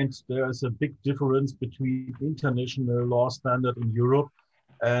explained there is a big difference between international law standard in Europe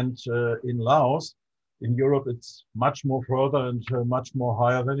and in Laos. In Europe, it's much more further and much more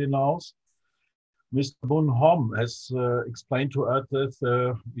higher than in Laos. Mr. Bun Hom has explained to us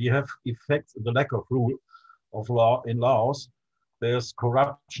that we have effects, the lack of rule of law in Laos. There's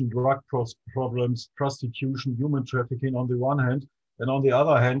corruption, drug problems, prostitution, human trafficking on the one hand, and on the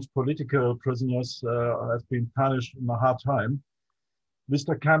other hand, political prisoners have been punished in a hard time.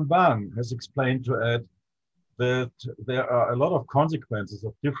 Mr. Kanban has explained to Ed that there are a lot of consequences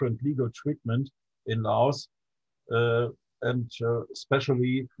of different legal treatment in Laos, and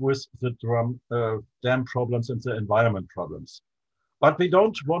especially with the dam problems and the environment problems. But we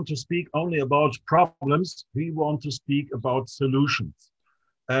don't want to speak only about problems, we want to speak about solutions.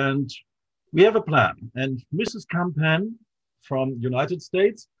 And we have a plan. And Mrs. Campan from United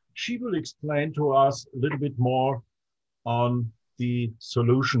States, she will explain to us a little bit more on the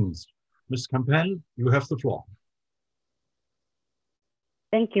solutions. Ms. Campan, you have the floor.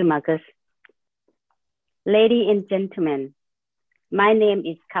 Thank you, Marcus. Ladies and gentlemen, my name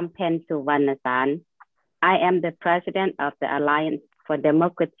is Kampen Suvarnasan. I am the president of the Alliance for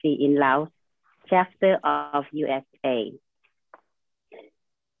Democracy in Laos, chapter of USA.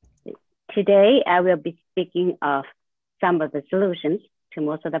 Today, I will be speaking of some of the solutions to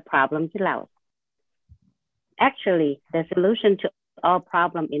most of the problems in Laos. Actually, the solution to all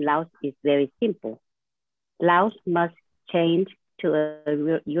problems in Laos is very simple. Laos must change to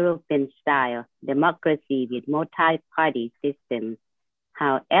a European-style democracy with multi-party system.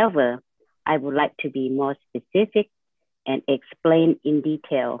 However, I would like to be more specific and explain in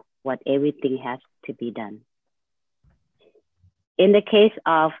detail what everything has to be done. In the case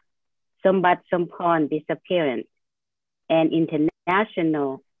of Sombat Somporn disappearance, an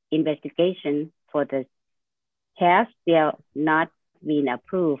international investigation for the has still not been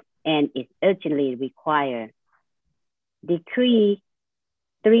approved and is urgently required. Decree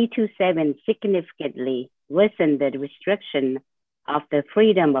 327 significantly worsened the restriction of the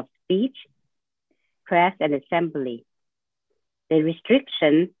freedom of speech, press, and assembly. The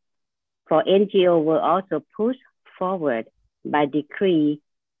restriction for NGO were also pushed forward by Decree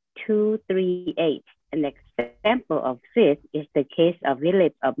 238. An example of this is the case of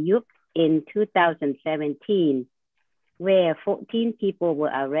village of Yup in 2017, where 14 people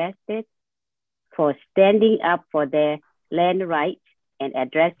were arrested for standing up for their land rights and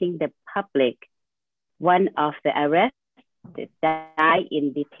addressing the public. One of the arrested died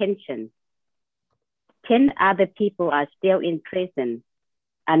in detention. 10 other people are still in prison.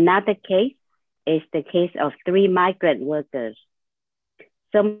 Another case is the case of 3 migrant workers.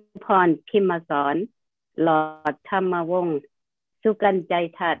 Somporn Kimason, Lord Thamawong,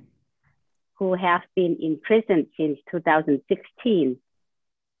 Sukanjaitat, who have been in prison since 2016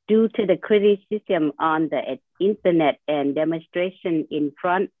 due to the criticism on the internet and demonstration in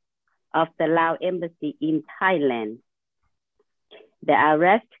front of the Lao embassy in Thailand. The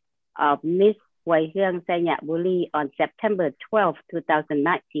arrest of Ms. Hwai Hyung Sayabuli on September 12,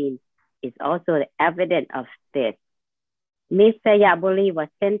 2019 is also evidence of this. Ms. Sayabuli was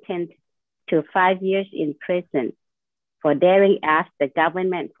sentenced to 5 years in prison for daring ask the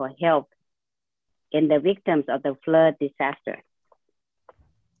government for help in the victims of the flood disaster.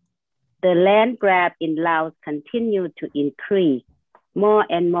 The land grab in Laos continued to increase. More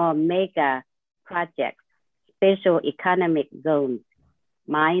and more mega projects, special economic zones,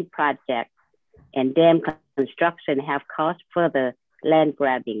 mine projects, and dam construction have caused further land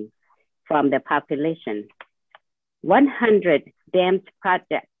grabbing from the population. 100 dams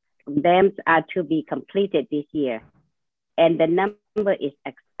are to be completed this year, and the number is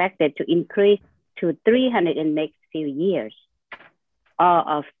expected to increase to 300 in the next few years. All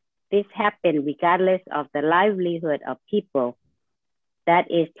of this happened regardless of the livelihood of people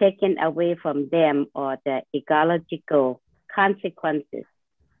that is taken away from them or the ecological consequences.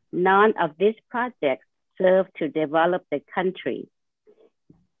 None of these projects serve to develop the country.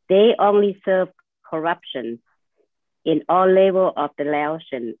 They only serve corruption in all levels of the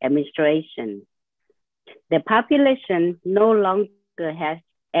Laotian administration. The population no longer has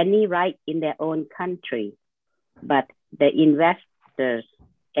any right in their own country, but the investors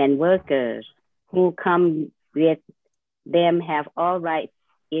and workers who come with them have all rights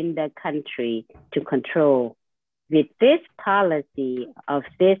in the country to control. With this policy of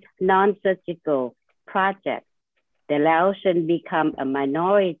this non-surgical project, the Laotians become a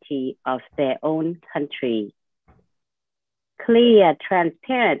minority of their own country. Clear,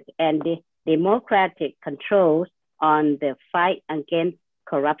 transparent, and democratic controls on the fight against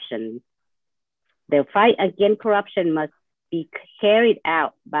corruption. The fight against corruption must be carried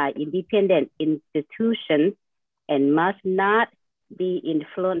out by independent institutions and must not be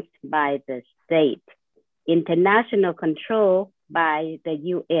influenced by the state. International control by the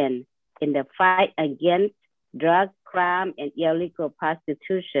UN in the fight against drug, crime, and illegal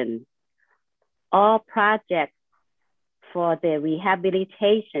prostitution. All projects for the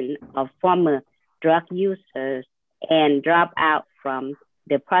rehabilitation of former drug users and drop out from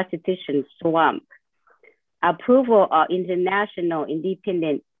the prostitution swamp. Approval of international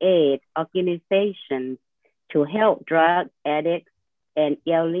independent aid organizations to help drug addicts and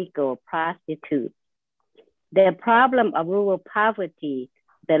illegal prostitutes. The problem of rural poverty,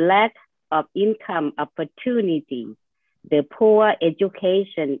 the lack of income opportunities, the poor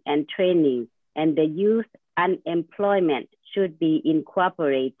education and training, and the youth unemployment should be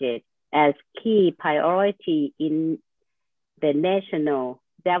incorporated as key priority in the national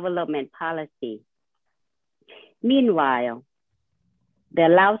development policy. Meanwhile, the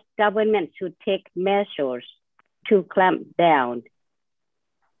Laos government should take measures to clamp down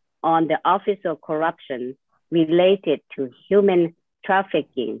on the official corruption related to human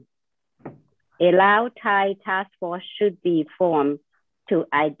trafficking. A Lao Thai task force should be formed to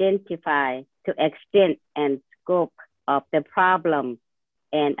identify the extent and scope of the problem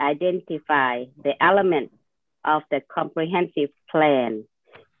and identify the elements of the comprehensive plan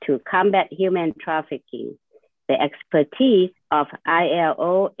to combat human trafficking. The expertise of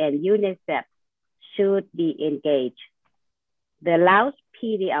ILO and UNICEF should be engaged. The Laos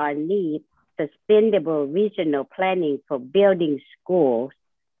PDR needs sustainable regional planning for building schools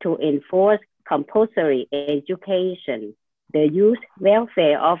to enforce compulsory education. The Youth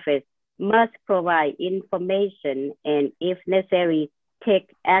Welfare Office must provide information and, if necessary, take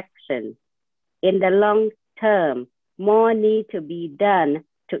action. In the long term, more needs to be done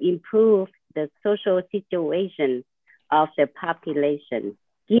to improve the social situation of the population,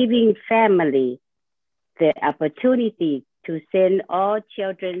 giving families the opportunity to send all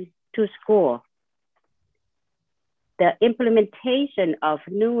children to school. The implementation of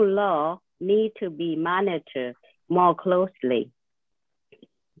new law needs to be monitored more closely.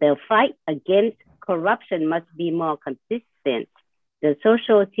 The fight against corruption must be more consistent. The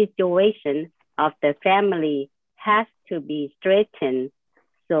social situation of the family has to be straightened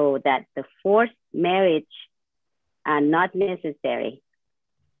so that the forced marriage are not necessary.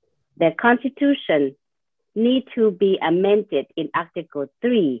 The Constitution needs to be amended in Article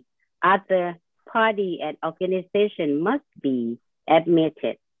 3. Other party and organization must be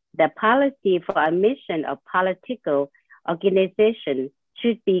admitted. The policy for admission of political organizations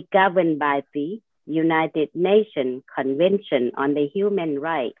should be governed by the United Nations Convention on the Human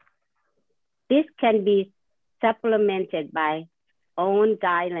Rights. This can be supplemented by own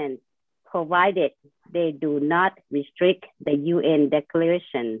guidelines, provided they do not restrict the UN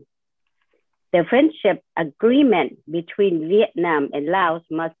Declaration. The friendship agreement between Vietnam and Laos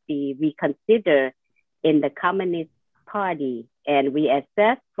must be reconsidered in the Communist Party, and we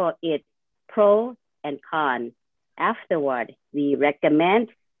assess for its pros and cons. Afterward, we recommend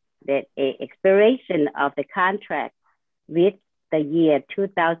that an expiration of the contract with the year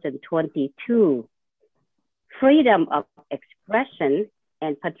 2022. Freedom of expression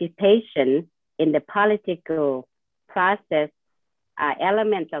and participation in the political process are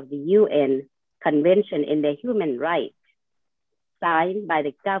elements of the UN Convention in the Human Rights signed by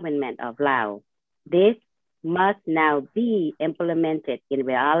the government of Laos. This must now be implemented in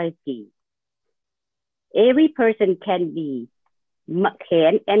reality. Every person can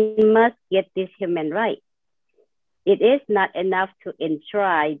and must get this human right. It is not enough to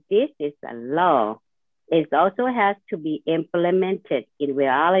enshrine this is a law. It also has to be implemented in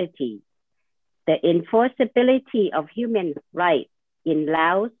reality. The enforceability of human rights in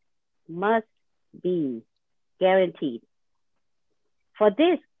Laos must be guaranteed. For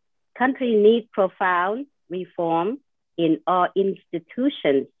this, country needs profound reform in all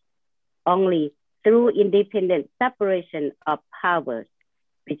institutions. Only through independent separation of powers,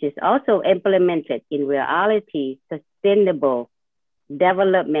 which is also implemented in reality, sustainable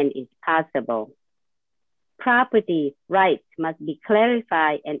development is possible. Property rights must be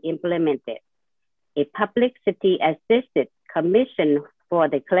clarified and implemented. A publicity-assisted commission for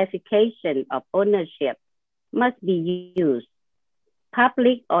the clarification of ownership must be used.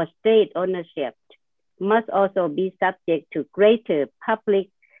 Public or state ownership must also be subject to greater public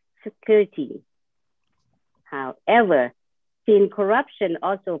security. However, since corruption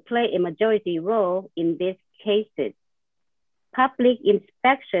also plays a majority role in these cases, public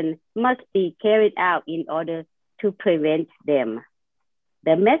inspection must be carried out in order to prevent them.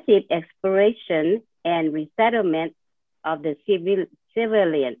 The massive exploration and resettlement of the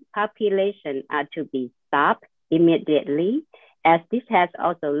civilian population are to be stopped immediately, as this has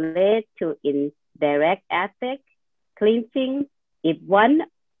also led to indirect ethnic cleansing. If one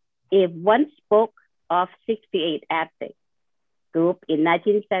spoke of 68 ethnic groups in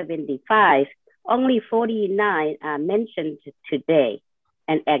 1975, only 49 are mentioned today.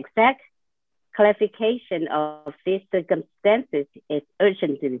 An exact clarification of these circumstances is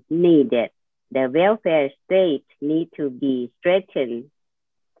urgently needed. The welfare state needs to be strengthened.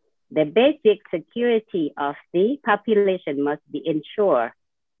 The basic security of the population must be ensured.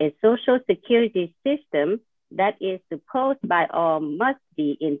 A social security system that is supposed by all must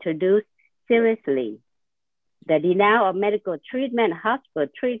be introduced seriously. The denial of medical treatment, hospital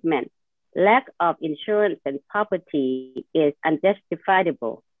treatment, lack of insurance and property is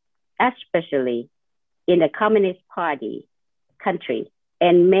unjustifiable, especially in the Communist Party country,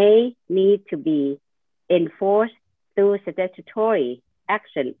 and may need to be enforced through statutory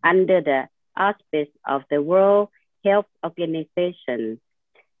action under the auspice of the World Health Organization.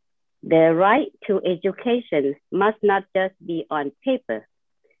 The right to education must not just be on paper.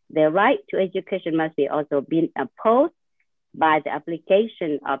 The right to education must be also be opposed by the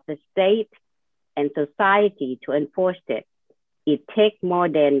application of the state and society to enforce it. It takes more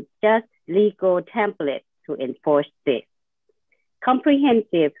than just legal templates to enforce this.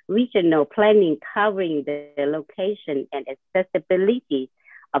 Comprehensive regional planning covering the location and accessibility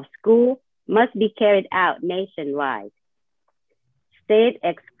of schools must be carried out nationwide. state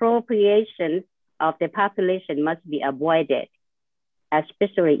expropriation of the population must be avoided,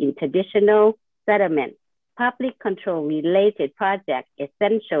 especially in traditional settlements. Public control related projects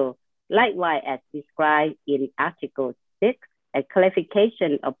essential, likewise as described in Article 6, a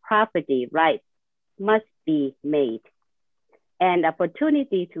clarification of property rights must be made. An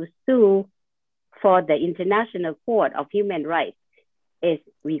opportunity to sue for the International Court of Human Rights is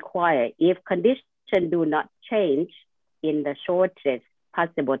required if conditions do not change in the shortest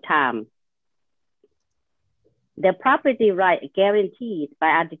possible time. The property right guaranteed by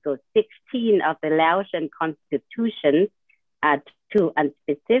Article 16 of the Laotian Constitution are too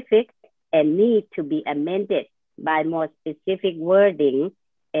unspecific and need to be amended by more specific wording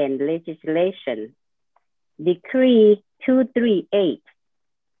and legislation. Decree 238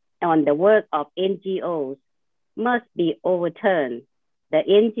 on the work of NGOs must be overturned. The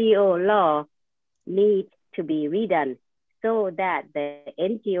NGO law needs to be redone so that the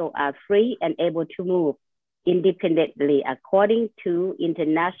NGO are free and able to move independently according to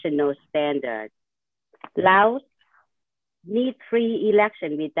international standards. Laos needs free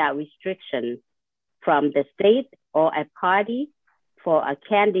election without restriction from the state or a party for a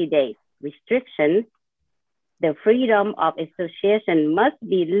candidate. Restriction, the freedom of association must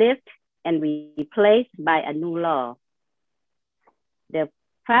be lifted and replaced by a new law. The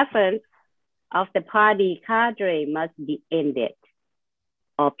preference of the party cadre must be ended.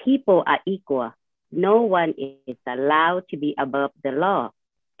 All people are equal. No one is allowed to be above the law.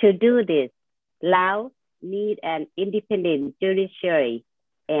 To do this, Laos needs an independent judiciary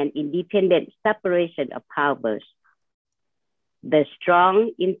and independent separation of powers. The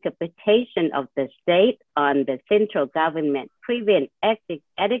strong interpretation of the state on the central government prevents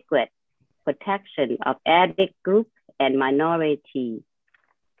adequate protection of ethnic groups and minorities.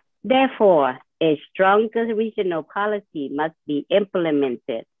 Therefore, a stronger regional policy must be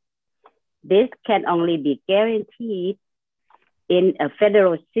implemented. This can only be guaranteed in a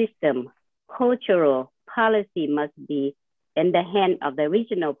federal system. Cultural policy must be in the hand of the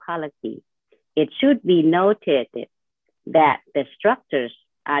regional policy. It should be noted that the structures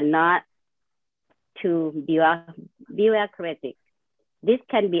are not too bureaucratic. This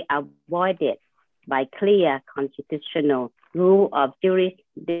can be avoided by clear constitutional rule of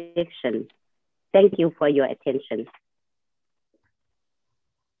jurisdiction. Thank you for your attention.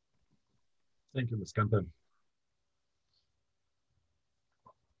 Thank you, Ms. Kampen.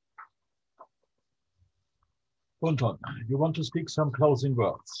 Bunton, you want to speak some closing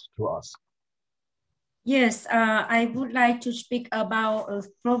words to us? Yes, I would like to speak about a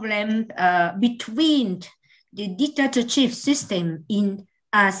problem between the dictatorship system in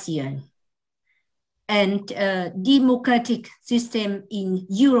ASEAN and democratic system in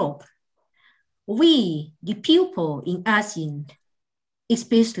Europe. We, the people in ASEAN,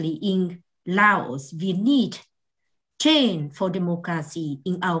 especially in Laos, we need change for democracy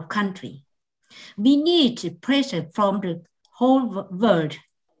in our country. We need pressure from the whole world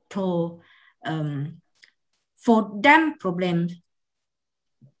to for them problems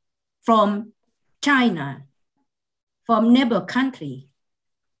from China, from neighbor country.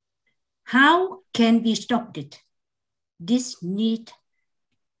 How can we stop it? This need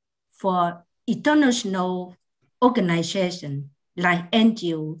for international organization like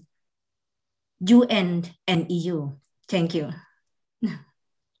NGO, UN, and EU. Thank you.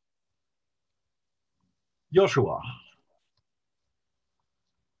 Joshua.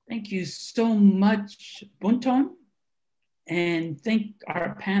 Thank you so much, Bunton, and thank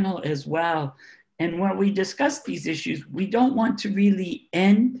our panel as well. And when we discuss these issues, we don't want to really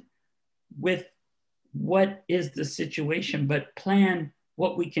end with what is the situation, but plan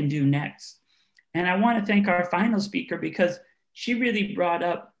what we can do next. And I want to thank our final speaker because she really brought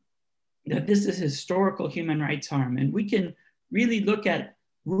up that this is historical human rights harm. And we can really look at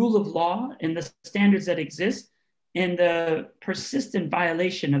rule of law and the standards that exist and the persistent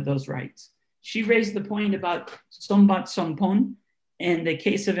violation of those rights. She raised the point about Sombat Sompon and the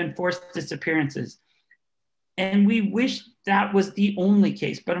case of enforced disappearances. And we wish that was the only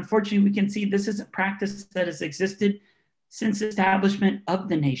case, but unfortunately we can see this is a practice that has existed since the establishment of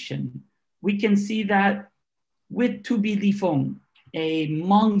the nation. We can see that with Tubi Lifong, a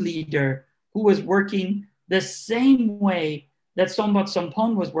Hmong leader who was working the same way that Sombat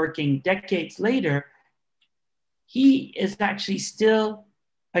Sompon was working decades later. He is actually still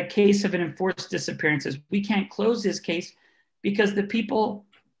a case of an enforced disappearances. We can't close his case because the people,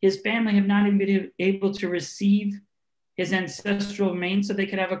 his family, have not even been able to receive his ancestral remains so they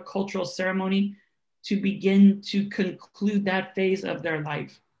could have a cultural ceremony to begin to conclude that phase of their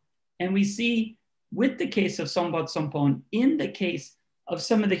life. And we see with the case of Sombat Sompon, in the case of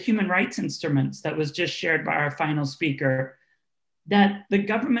some of the human rights instruments that was just shared by our final speaker, that the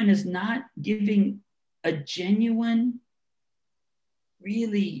government is not giving a genuine,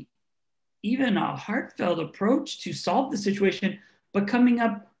 really even a heartfelt approach to solve the situation, but coming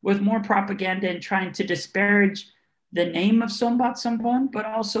up with more propaganda and trying to disparage the name of Sombath Somphone, but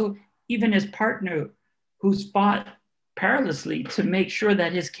also even his partner, who's fought tirelessly to make sure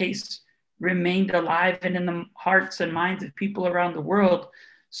that his case remained alive and in the hearts and minds of people around the world.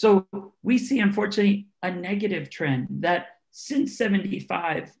 So we see, unfortunately, a negative trend that since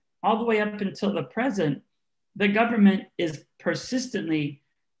 75, all the way up until the present, the government is persistently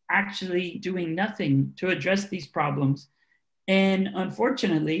actually doing nothing to address these problems. And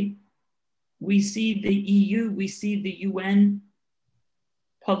unfortunately, we see the EU, we see the UN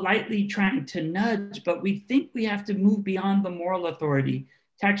politely trying to nudge, but we think we have to move beyond the moral authority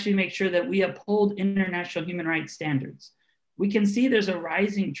to actually make sure that we uphold international human rights standards. We can see there's a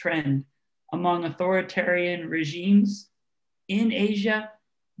rising trend among authoritarian regimes in Asia,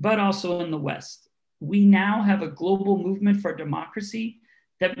 but also in the West. We now have a global movement for democracy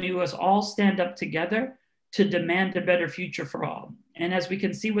that we must all stand up together to demand a better future for all. And as we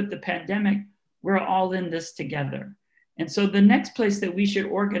can see with the pandemic, we're all in this together. And so the next place that we should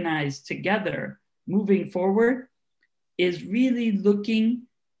organize together moving forward is really looking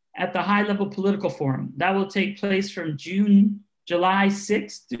at the high-level political forum. That will take place from July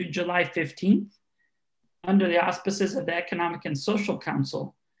 6th through July 15th under the auspices of the Economic and Social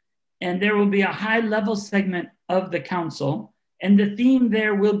Council. And there will be a high-level segment of the council. And the theme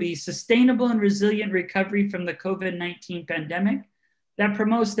there will be sustainable and resilient recovery from the COVID-19 pandemic that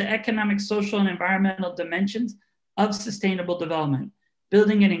promotes the economic, social, and environmental dimensions of sustainable development,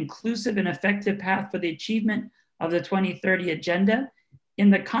 building an inclusive and effective path for the achievement of the 2030 Agenda in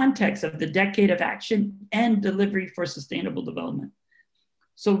the context of the Decade of Action and Delivery for Sustainable Development.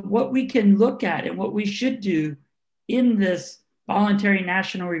 So what we can look at and what we should do in this voluntary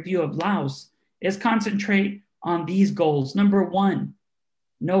national review of Laos is concentrate on these goals. Number 1,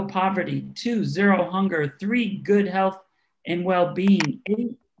 no poverty. 2, zero hunger. 3, good health and well-being.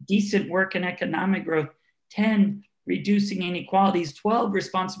 8, decent work and economic growth. 10, reducing inequalities. 12,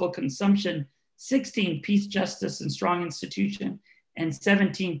 responsible consumption. 16, peace, justice, and strong institution. And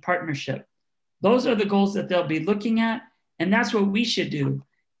 17, partnership. Those are the goals that they'll be looking at, and that's what we should do.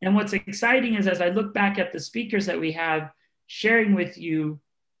 And what's exciting is as I look back at the speakers that we have sharing with you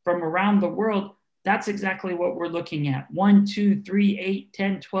from around the world, that's exactly what we're looking at. 1, 2, 3, 8,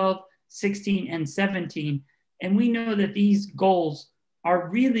 10, 12, 16, and 17. And we know that these goals are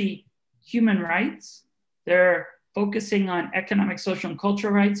really human rights. They're focusing on economic, social, and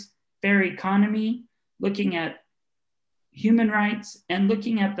cultural rights, fair economy, looking at human rights, and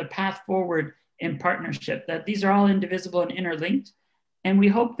looking at the path forward in partnership, that these are all indivisible and interlinked. And we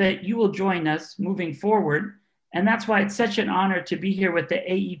hope that you will join us moving forward. And that's why it's such an honor to be here with the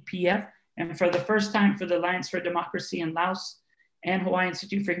AEPF, and for the first time for the Alliance for Democracy in Laos and Hawaii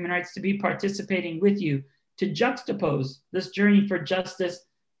Institute for Human Rights to be participating with you to juxtapose this journey for justice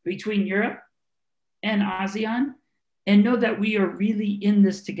between Europe and ASEAN, and know that we are really in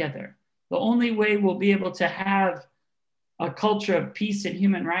this together. The only way we'll be able to have a culture of peace and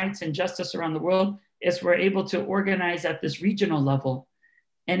human rights and justice around the world is we're able to organize at this regional level.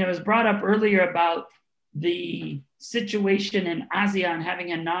 And it was brought up earlier about the situation in ASEAN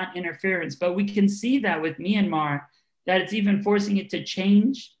having a non-interference, but we can see that with Myanmar, that it's even forcing it to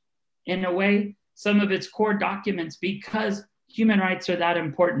change in a way some of its core documents because human rights are that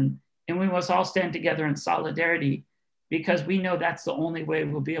important. And we must all stand together in solidarity because we know that's the only way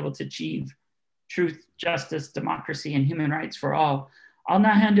we'll be able to achieve truth, justice, democracy, and human rights for all. I'll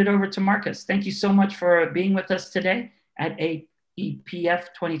now hand it over to Marcus. Thank you so much for being with us today at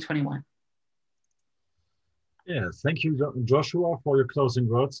AEPF 2021. Yeah, thank you, Joshua, for your closing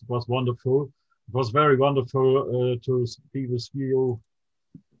words. It was wonderful. It was very wonderful to be with you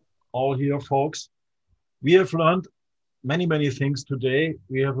all here, folks. We have learned many, many things today.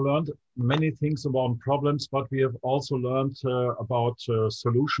 We have learned many things about problems, but we have also learned about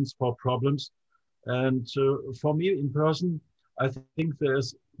solutions for problems. And for me in person, I think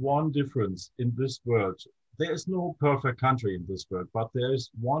there's one difference in this world. There is no perfect country in this world, but there is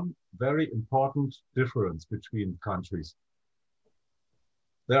one very important difference between countries.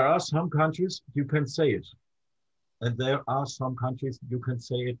 There are some countries you can say it, and there are some countries you can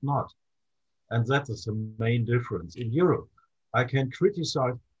say it not. And that is the main difference. In Europe, I can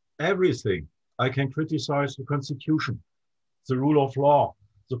criticize everything. I can criticize the constitution, the rule of law,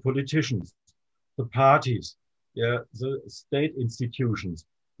 the politicians, the parties, the state institutions.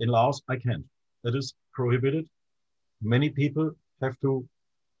 In Laos, I can't. That is prohibited. Many people have to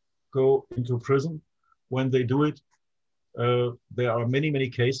go into prison when they do it. There are many, many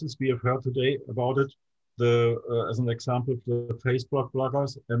cases we have heard today about it. As an example, the Facebook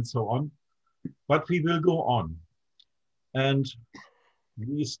bloggers and so on. But we will go on. And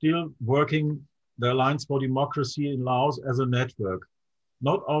we still working the Alliance for Democracy in Laos as a network.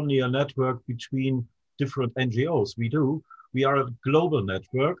 Not only a network between different NGOs, we are a global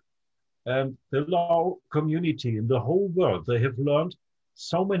network. And the Lao community in the whole world, they have learned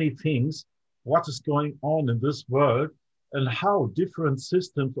so many things, what is going on in this world, and how different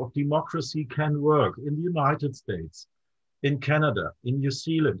systems of democracy can work in the United States, in Canada, in New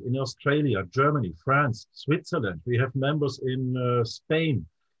Zealand, in Australia, Germany, France, Switzerland. We have members in Spain,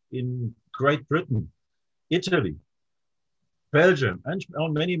 in Great Britain, Italy, Belgium, and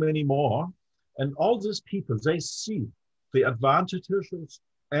many, many more. And all these people, they see the advantages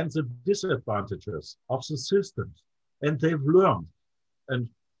and the disadvantages of the systems, and they've learned. And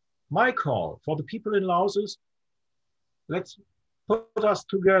my call for the people in Laos is, let's put us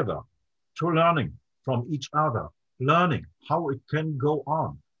together to learning from each other, learning how it can go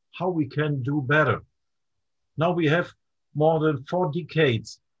on, how we can do better. Now we have more than 4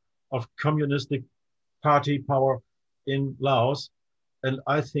 decades of communistic party power in Laos, and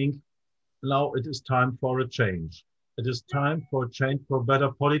I think now it is time for a change. It is time for a change, for better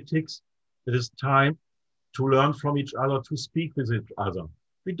politics. It is time to learn from each other, to speak with each other.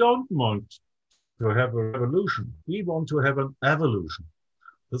 We don't want to have a revolution. We want to have an evolution.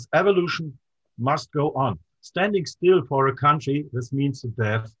 This evolution must go on. Standing still for a country, this means the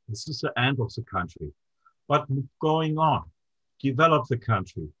death. This is the end of the country. But going on, develop the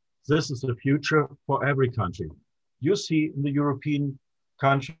country. This is the future for every country. You see in the European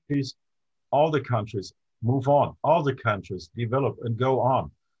countries, all the countries move on, all the countries develop and go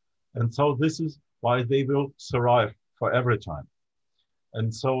on. And so this is why they will survive for every time.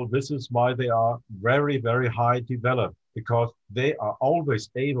 And so this is why they are very, very high developed, because they are always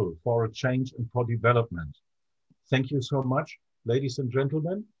able for a change and for development. Thank you so much, ladies and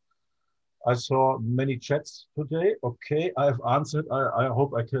gentlemen. I saw many chats today. Okay, I have answered. I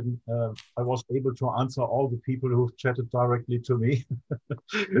hope I can, I was able to answer all the people who've chatted directly to me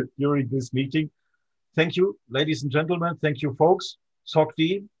during this meeting. Thank you, ladies and gentlemen. Thank you, folks.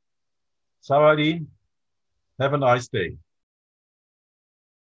 Sokdi, Sawadi. Have a nice day.